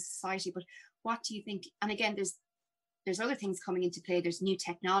values as a society. But what do you think? And again, there's other things coming into play. There's new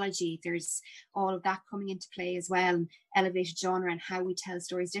technology, there's all of that coming into play as well, and elevated genre and how we tell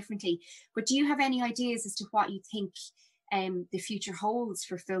stories differently. But do you have any ideas as to what you think the future holds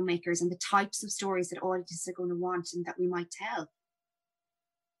for filmmakers and the types of stories that audiences are going to want and that we might tell?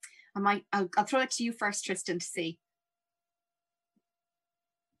 I'll throw it to you first, Tristan, to see.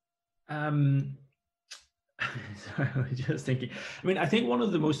 Sorry, I was just thinking. I mean, I think one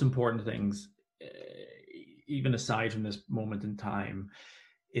of the most important things, even aside from this moment in time,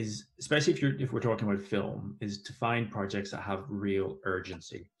 is, especially if we're talking about film, is to find projects that have real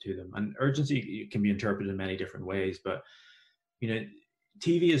urgency to them. And urgency can be interpreted in many different ways, but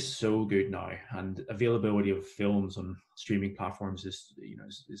TV is so good now, and availability of films on streaming platforms is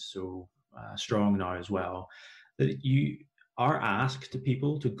so strong now as well, that you are asked to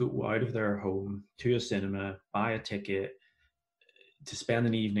people to go out of their home to a cinema, buy a ticket, to spend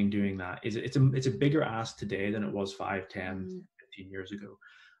an evening doing that. It's a bigger ask today than it was 5, 10, 15 years ago.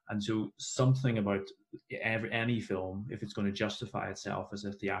 And so something about any film, if it's going to justify itself as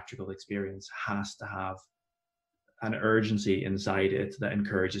a theatrical experience, has to have an urgency inside it that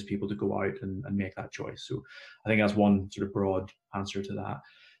encourages people to go out and make that choice. So I think that's one sort of broad answer to that.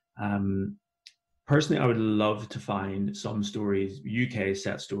 Personally, I would love to find some stories, UK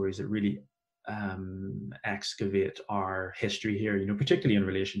set stories, that really excavate our history here, particularly in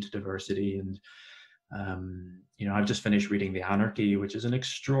relation to diversity. And I've just finished reading The Anarchy, which is an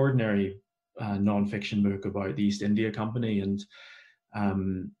extraordinary non-fiction book about the East India Company, and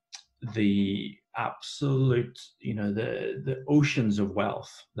the absolute, the oceans of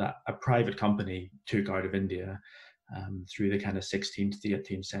wealth that a private company took out of India through the kind of 16th to the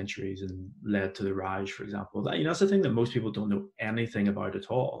 18th centuries, and led to the Raj, for example. That's the thing that most people don't know anything about at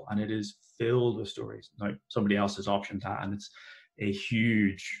all, and it is filled with stories. Now, somebody else has optioned that, and it's a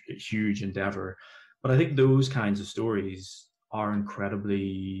huge endeavor. But I think those kinds of stories are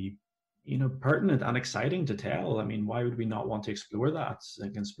incredibly, pertinent and exciting to tell. I mean, why would we not want to explore that,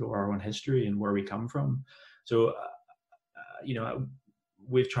 like explore our own history and where we come from? So,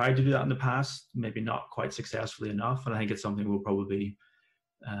 we've tried to do that in the past, maybe not quite successfully enough. And I think it's something we'll probably,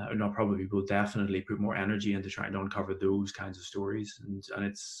 we'll definitely put more energy into trying to uncover those kinds of stories. And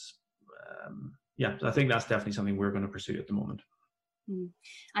it's, I think that's definitely something we're going to pursue at the moment.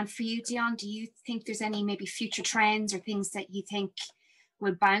 And for you, Dion, do you think there's any maybe future trends or things that you think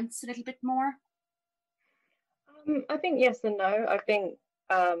will bounce a little bit more? I think yes and no. I think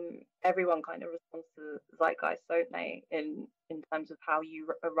everyone kind of responds to zeitgeist, don't they, in terms of how you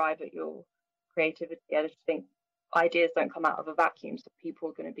arrive at your creativity. I just think ideas don't come out of a vacuum, so people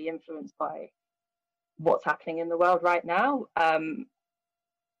are going to be influenced by what's happening in the world right now. And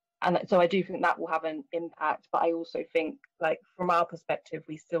so I do think that will have an impact, but I also think, like, from our perspective,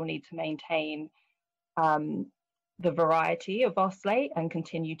 we still need to maintain the variety of our slate and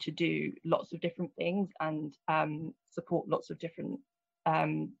continue to do lots of different things, and support lots of different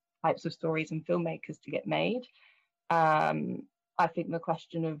types of stories and filmmakers to get made. I think the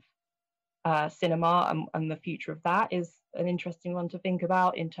question of cinema and the future of that is an interesting one to think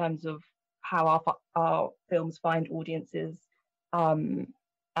about, in terms of how our films find audiences,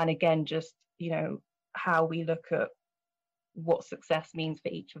 and again, just how we look at what success means for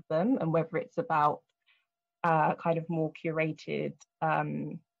each of them, and whether it's about kind of more curated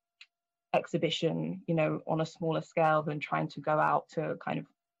exhibition, on a smaller scale, than trying to go out to kind of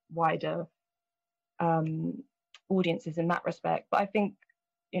wider audiences in that respect. But I think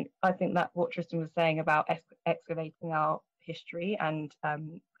that what Tristan was saying about excavating our history and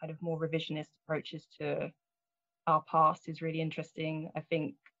kind of more revisionist approaches to our past is really interesting. I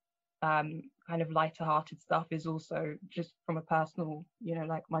think kind of lighter hearted stuff is also, just from a personal,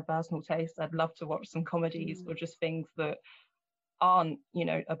 like my personal taste, I'd love to watch some comedies or just things that aren't,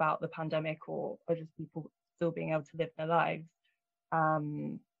 about the pandemic, or just people still being able to live their lives.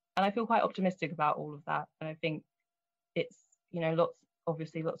 And I feel quite optimistic about all of that. And I think it's,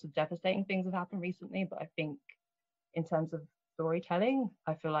 lots of devastating things have happened recently, but I think in terms of storytelling,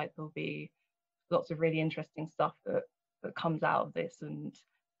 I feel like there'll be lots of really interesting stuff that comes out of this and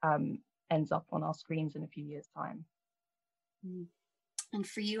ends up on our screens in a few years' time. And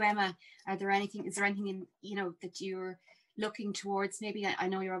for you, Emma, is there anything in, that you're looking towards? Maybe, I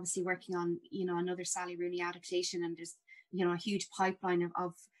know you're obviously working on, another Sally Rooney adaptation, and there's, a huge pipeline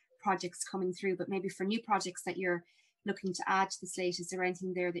of projects coming through, but maybe for new projects that you're looking to add to the slate, is there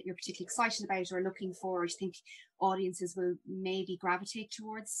anything there that you're particularly excited about or looking for, or do you think audiences will maybe gravitate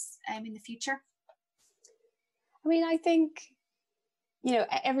towards in the future? I mean, I think,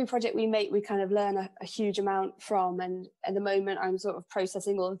 every project we make, we kind of learn a huge amount from, and at the moment I'm sort of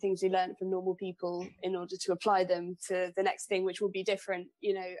processing all the things we learned from normal people in order to apply them to the next thing, which will be different.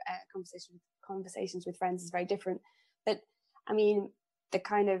 Conversations with friends is very different, but I mean, the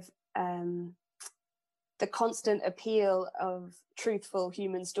kind of the constant appeal of truthful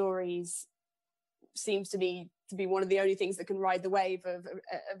human stories seems to be one of the only things that can ride the wave of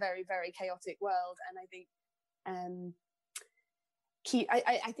a very, very chaotic world. And I think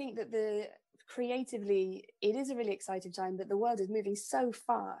I think that the creatively, it is a really exciting time, but the world is moving so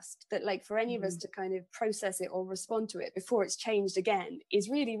fast that, like, for any of us to kind of process it or respond to it before it's changed again is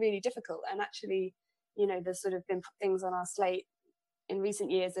really, really difficult. And actually, you know, there's sort of been things on our slate in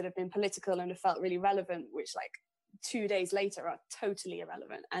recent years that have been political and have felt really relevant, which like 2 days later are totally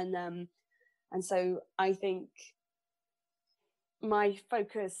irrelevant. And so I think my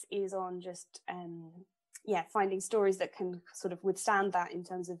focus is on just finding stories that can sort of withstand that in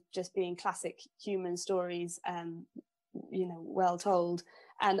terms of just being classic human stories, you know, well told.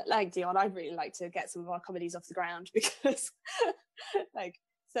 And like Dion, I'd really like to get some of our comedies off the ground, because like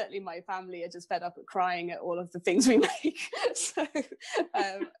certainly my family are just fed up at crying at all of the things we make. So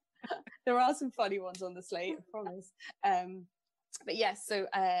there are some funny ones on the slate, I promise. But yes, so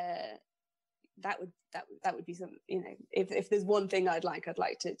that would be some, you know, if there's one thing I'd like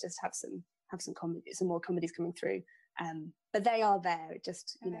to just have some comedy, some more comedies coming through. But they are there,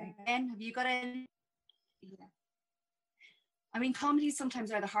 just, you know. Ben, have you got any? Yeah. I mean, comedies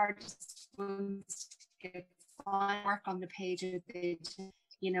sometimes are the hardest ones to get work on the page.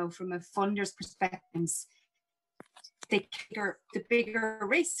 You know, from a funder's perspective, the bigger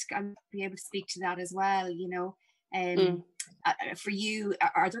risk. I'll be able to speak to that as well, you know. For you,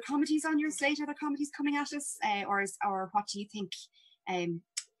 are there comedies on your slate? Are there comedies coming at us, or what do you think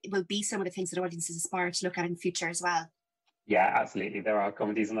will be some of the things that audiences aspire to look at in the future as well? Yeah, absolutely. There are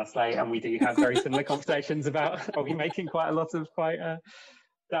comedies on our slate, and we do have very similar conversations about, are we making quite a lot of quite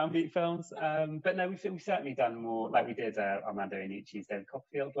downbeat films? But no, we've certainly done more, like we did Armando Iannucci's David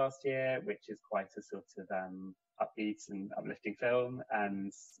Copperfield last year, which is quite a sort of upbeat and uplifting film.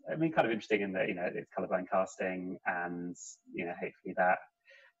 And I mean, kind of interesting in that, you know, it's colourblind casting, and, you know, hopefully that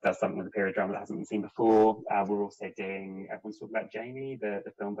does something with the period drama that hasn't been seen before. We're also doing, everyone's talking about Jamie, the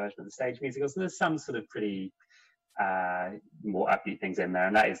film version of the stage musical. So there's some sort of pretty more upbeat things in there,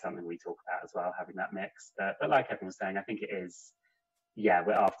 and that is something we talk about as well, having that mix. But like everyone was saying, I think it is, yeah,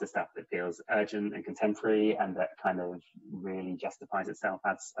 we're after stuff that feels urgent and contemporary, and that kind of really justifies itself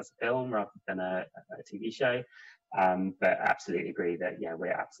as a film rather than a TV show. But absolutely agree that, yeah,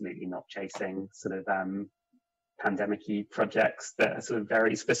 we're absolutely not chasing sort of pandemic-y projects that are sort of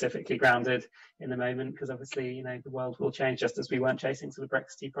very specifically grounded in the moment, because obviously, you know, the world will change, just as we weren't chasing sort of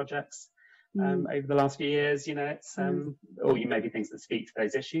Brexity projects over the last few years. You know, it's or you maybe things that speak to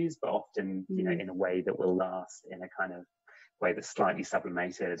those issues, but often, you know, in a way that will last, in a kind of way that's slightly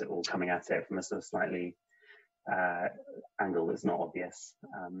sublimated, or coming at it from a sort of slightly angle that's not obvious.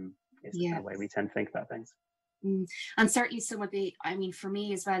 Is the kind of way we tend to think about things. And certainly some of the, I mean, for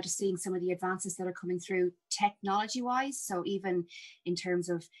me as well, just seeing some of the advances that are coming through technology wise. So even in terms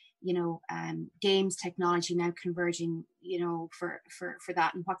of, you know, games technology now converging, you know, for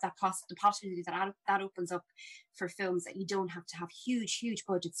that, and what that the possibility that opens up for films, that you don't have to have huge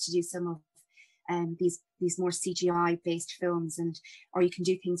budgets to do some of these more CGI based films, or you can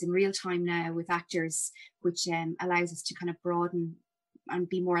do things in real time now with actors, which allows us to kind of broaden and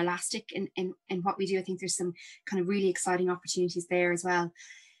be more elastic in what we do. I think there's some kind of really exciting opportunities there as well.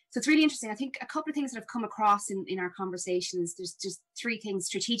 So it's really interesting. I think a couple of things that have come across in our conversations, there's just three things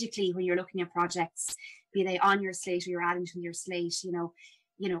strategically when you're looking at projects, be they on your slate or you're adding to your slate. You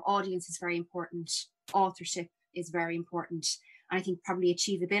know, audience is very important. Authorship is very important. And I think probably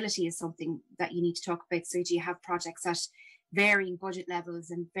achievability is something that you need to talk about. So do you have projects at varying budget levels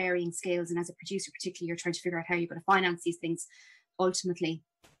and varying scales? And as a producer, particularly, you're trying to figure out how you're going to finance these things ultimately.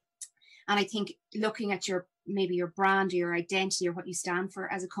 And I think looking at maybe your brand or your identity or what you stand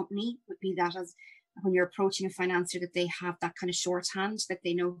for as a company would be that, as when you're approaching a financier, that they have that kind of shorthand, that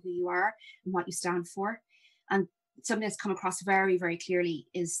they know who you are and what you stand for. And something that's come across very, very clearly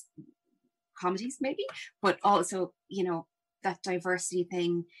is comedies, maybe, but also, you know, that diversity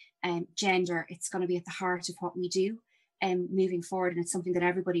thing and gender, it's going to be at the heart of what we do moving forward. And it's something that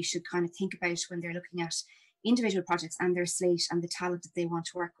everybody should kind of think about when they're looking at individual projects and their slate and the talent that they want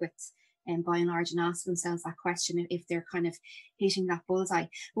to work with, and by and large, and ask themselves that question if they're kind of hitting that bullseye.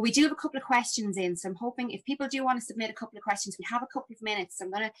 But we do have a couple of questions in, so I'm hoping if people do want to submit a couple of questions, we have a couple of minutes. So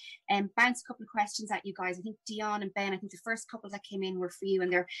I'm going to bounce a couple of questions at you guys. I think Dion and Ben, I think the first couple that came in were for you,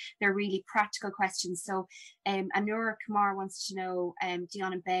 and they're really practical questions. So Anura Kumar wants to know,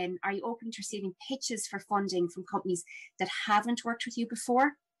 Dion and Ben, are you open to receiving pitches for funding from companies that haven't worked with you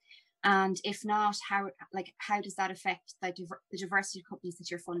before? And if not, how does that affect the diversity of companies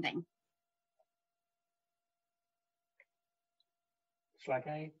that you're funding? Shall I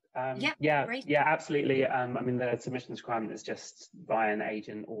go? Yeah, absolutely. I mean, the submissions requirement is just via an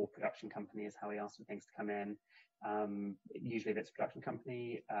agent or production company is how we ask for things to come in. Usually if it's a production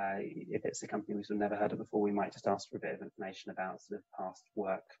company, if it's a company we've sort of never heard of before, we might just ask for a bit of information about sort of past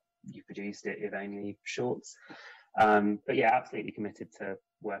work you produced it, if only shorts. But yeah, absolutely committed to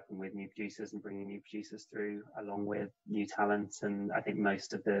working with new producers and bringing new producers through, along with new talent. And I think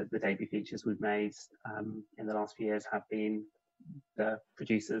most of the debut features we've made in the last few years have been the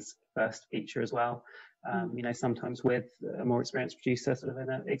producer's first feature as well. You know, sometimes with a more experienced producer sort of in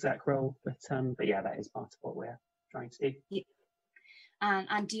an exec role, but yeah, that is part of what we're trying to do. Yeah.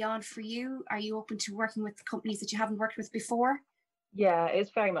 And Dion, for you, are you open to working with companies that you haven't worked with before? Yeah, it's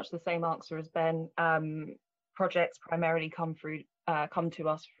very much the same answer as Ben. Projects primarily come to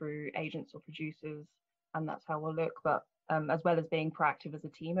us through agents or producers, and that's how we'll look. But as well as being proactive as a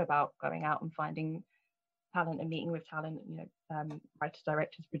team about going out and finding talent and meeting with talent, you know, writers,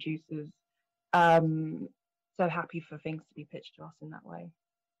 directors, producers. So happy for things to be pitched to us in that way.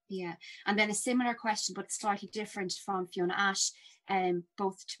 Yeah, and then a similar question, but slightly different from Fiona Ash,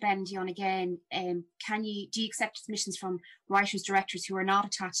 both to Ben and Dion again. Do you accept submissions from writers, directors who are not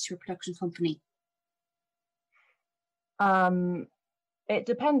attached to a production company? It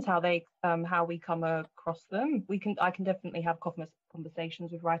depends how we come across them. I can definitely have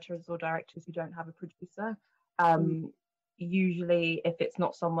conversations with writers or directors who don't have a producer. Usually, if it's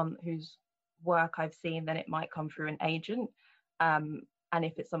not someone whose work I've seen, then it might come through an agent. And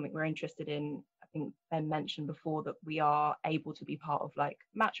if it's something we're interested in, I think Ben mentioned before that we are able to be part of like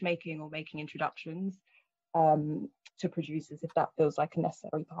matchmaking or making introductions to producers if that feels like a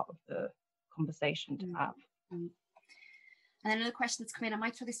necessary part of the conversation to have. And another question that's come in, I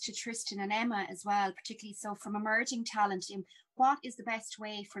might throw this to Tristan and Emma as well, particularly so from emerging talent, what is the best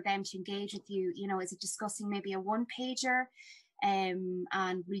way for them to engage with you? You know, is it discussing maybe a one-pager? And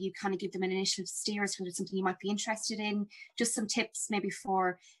will you kind of give them an initial steer as to something you might be interested in? Just some tips maybe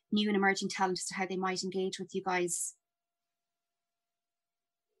for new and emerging talent as to how they might engage with you guys.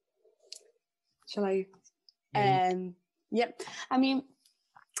 Shall I? Yep. I mean,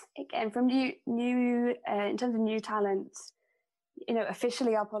 again, from new in terms of new talent, you know,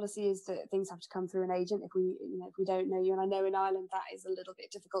 officially our policy is that things have to come through an agent if we don't know you. And I know in Ireland that is a little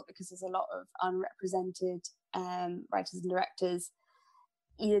bit difficult because there's a lot of unrepresented writers and directors.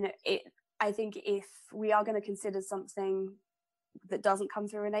 You know, I think if we are going to consider something that doesn't come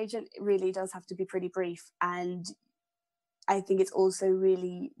through an agent, it really does have to be pretty brief. And I think it's also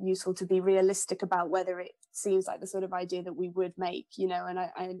really useful to be realistic about whether it seems like the sort of idea that we would make, you know, and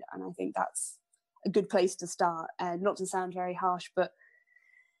I think that's a good place to start. Not to sound very harsh, but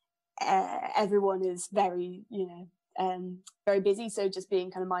everyone is very, very busy. So just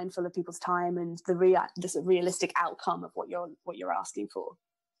being kind of mindful of people's time and the sort of realistic outcome of what you're asking for.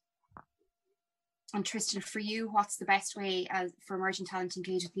 And Tristan, for you, what's the best way for emerging talent to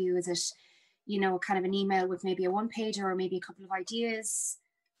engage with you? Is it, you know, kind of an email with maybe a one-pager or maybe a couple of ideas?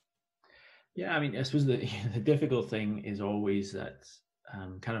 Yeah, I mean, I suppose the difficult thing is always that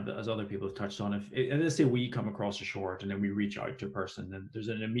kind of as other people have touched on, let's say we come across a short and then we reach out to a person, then there's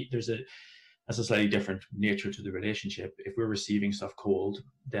a slightly different nature to the relationship. If we're receiving stuff cold,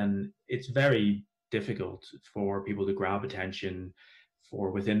 then it's very difficult for people to grab attention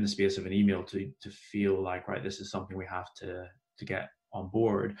for within the space of an email to feel like, right, this is something we have to get on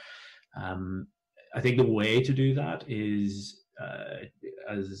board. I think the way to do that is to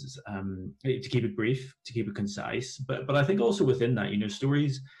keep it brief, to keep it concise. But I think also within that, you know,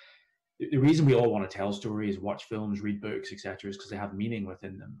 stories, the reason we all want to tell stories, watch films, read books, etc., is because they have meaning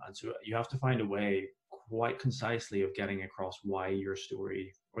within them. And so you have to find a way quite concisely of getting across why your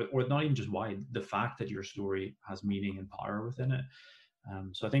story, or not even just why, the fact that your story has meaning and power within it.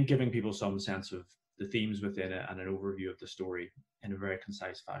 So I think giving people some sense of the themes within it and an overview of the story in a very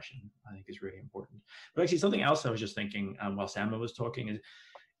concise fashion, I think is really important. But actually, something else I was just thinking whilst Emma was talking is,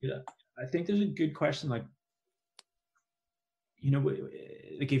 you know, I think there's a good question, like, you know,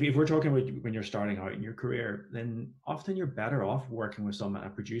 like if we're talking about when you're starting out in your career, then often you're better off working with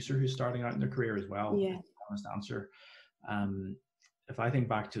a producer who's starting out in their career as well. Yeah. Honest answer. If I think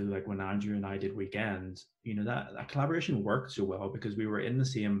back to like when Andrew and I did Weekend, you know, that collaboration worked so well because we were in the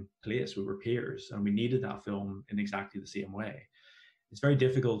same place, we were peers, and we needed that film in exactly the same way. It's very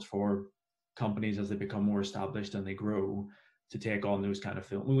difficult for companies as they become more established and they grow to take on those kind of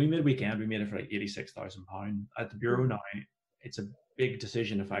films. When we made Weekend, we made it for like £86,000. At the Bureau now, it's a big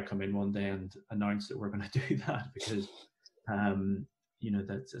decision if I come in one day and announce that we're going to do that because, you know,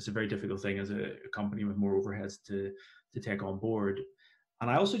 it's a very difficult thing as a company with more overheads to take on board. And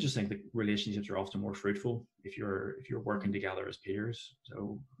I also just think that relationships are often more fruitful if you're working together as peers.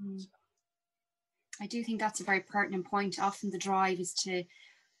 So I do think that's a very pertinent point. Often the drive is to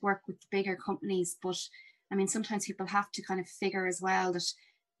work with bigger companies, but I mean, sometimes people have to kind of figure as well that,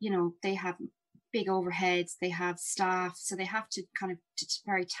 you know, they have big overheads, they have staff, so they have to kind of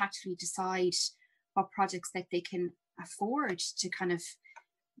very tactfully decide what projects that they can afford to kind of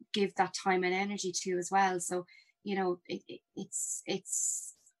give that time and energy to as well. So, you know,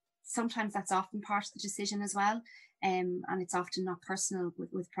 it's sometimes that's often part of the decision as well. And it's often not personal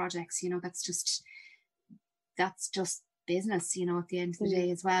with projects, you know, that's just business, you know, at the end of the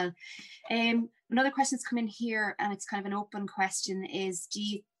day as well. Another question that's come in here, and it's kind of an open question, is do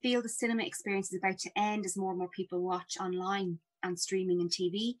you feel the cinema experience is about to end as more and more people watch online and streaming and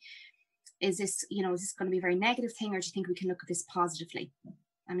TV? Is this going to be a very negative thing, or do you think we can look at this positively?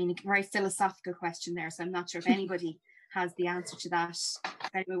 I mean, a very philosophical question there, so I'm not sure if anybody has the answer to that.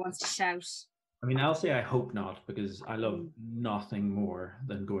 If anyone wants to shout. I mean, I'll say I hope not, because I love nothing more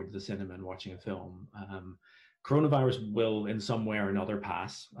than going to the cinema and watching a film. Coronavirus will in some way or another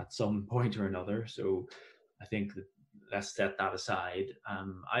pass at some point or another. So I think that let's set that aside.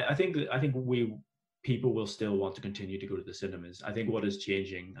 I think people will still want to continue to go to the cinemas. I think what is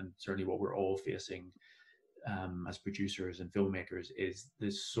changing, and certainly what we're all facing as producers and filmmakers, is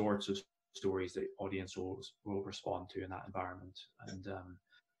the sorts of stories that audience will respond to in that environment. And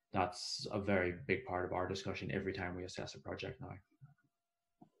that's a very big part of our discussion every time we assess a project now.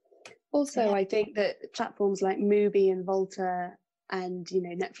 Also, I think that platforms like Mubi and Volta and, you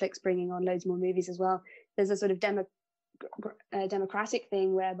know, Netflix bringing on loads more movies as well, there's a sort of democratic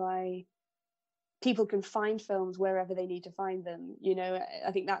thing whereby people can find films wherever they need to find them. You know,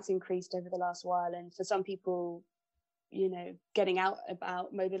 I think that's increased over the last while. And for some people, you know, getting out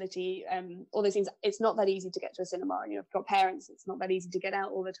about mobility, all those things, it's not that easy to get to a cinema. You know, if you've got parents, it's not that easy to get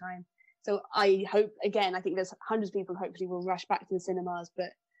out all the time. So I hope, again, I think there's hundreds of people hopefully will rush back to the cinemas, but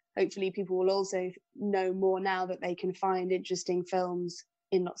hopefully people will also know more now that they can find interesting films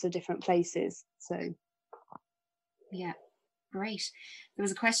in lots of different places. So, yeah, great. There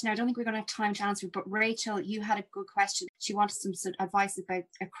was a question, I don't think we're going to have time to answer, but Rachel, you had a good question. She wanted some sort of advice about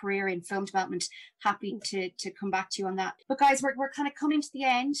a career in film development. Happy to come back to you on that. But guys, we're kind of coming to the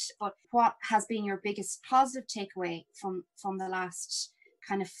end, but what has been your biggest positive takeaway from the last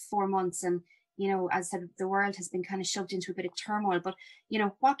kind of 4 months? And, you know, as I said, the world has been kind of shoved into a bit of turmoil, but, you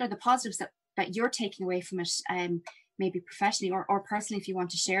know, what are the positives that you're taking away from it, maybe professionally or personally, if you want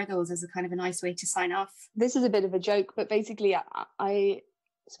to share those as a kind of a nice way to sign off? This is a bit of a joke, but basically I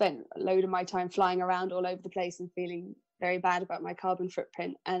spent a load of my time flying around all over the place and feeling very bad about my carbon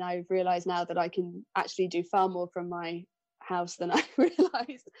footprint. And I've realized now that I can actually do far more from my house than I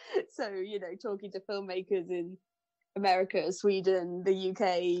realized. So, you know, talking to filmmakers in America, Sweden, the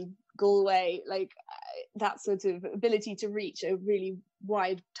UK, Galway, like that sort of ability to reach a really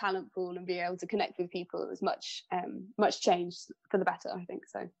wide talent pool and be able to connect with people is much changed for the better, I think.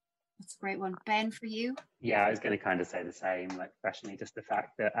 So that's a great one. Ben, for you? Yeah, I was going to kind of say the same, like professionally, just the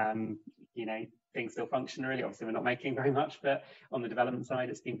fact that, you know, things still function really. Obviously, we're not making very much, but on the development side,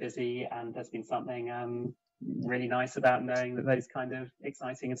 it's been busy, and there's been something really nice about knowing that those kind of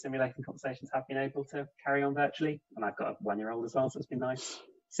exciting and stimulating conversations have been able to carry on virtually. And I've got a 1-year-old as well, so it's been nice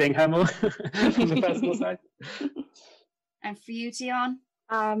seeing her more from the personal side. And for you, Dion?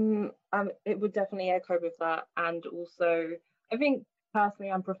 It would definitely echo with that. And also, I think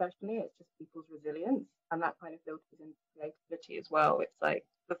personally and professionally, it's just people's resilience, and that kind of filters into creativity as well. It's like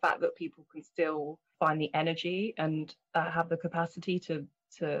the fact that people can still find the energy and have the capacity to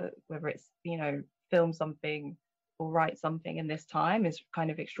whether it's, you know, film something or write something in this time is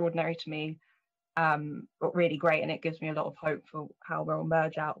kind of extraordinary to me, but really great, and it gives me a lot of hope for how we'll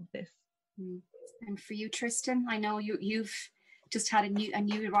emerge out of this. And for you, Tristan, I know you've just had a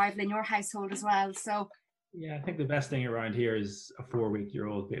new arrival in your household as well, so yeah, I think the best thing around here is a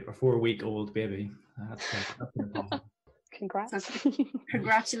 4-week-old baby. That's congrats. So,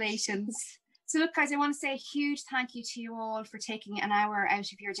 congratulations. So look, guys, I want to say a huge thank you to you all for taking an hour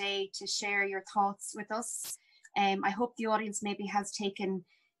out of your day to share your thoughts with us. I hope the audience maybe has taken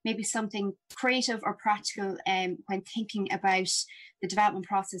maybe something creative or practical when thinking about the development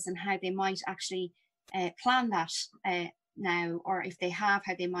process and how they might actually plan that now, or if they have,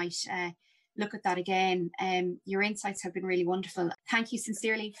 how they might look at that again. Your insights have been really wonderful. Thank you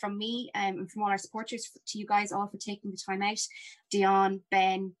sincerely from me and from all our supporters to you guys all for taking the time out. Dion,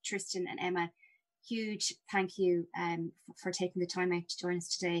 Ben, Tristan and Emma, huge thank you for taking the time out to join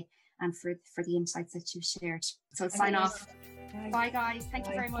us today and for the insights that you've shared. So sign off. Bye guys. Thank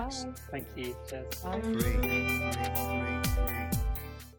you very much. Thank you. Cheers. Bye.